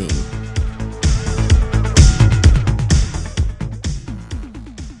Slack team.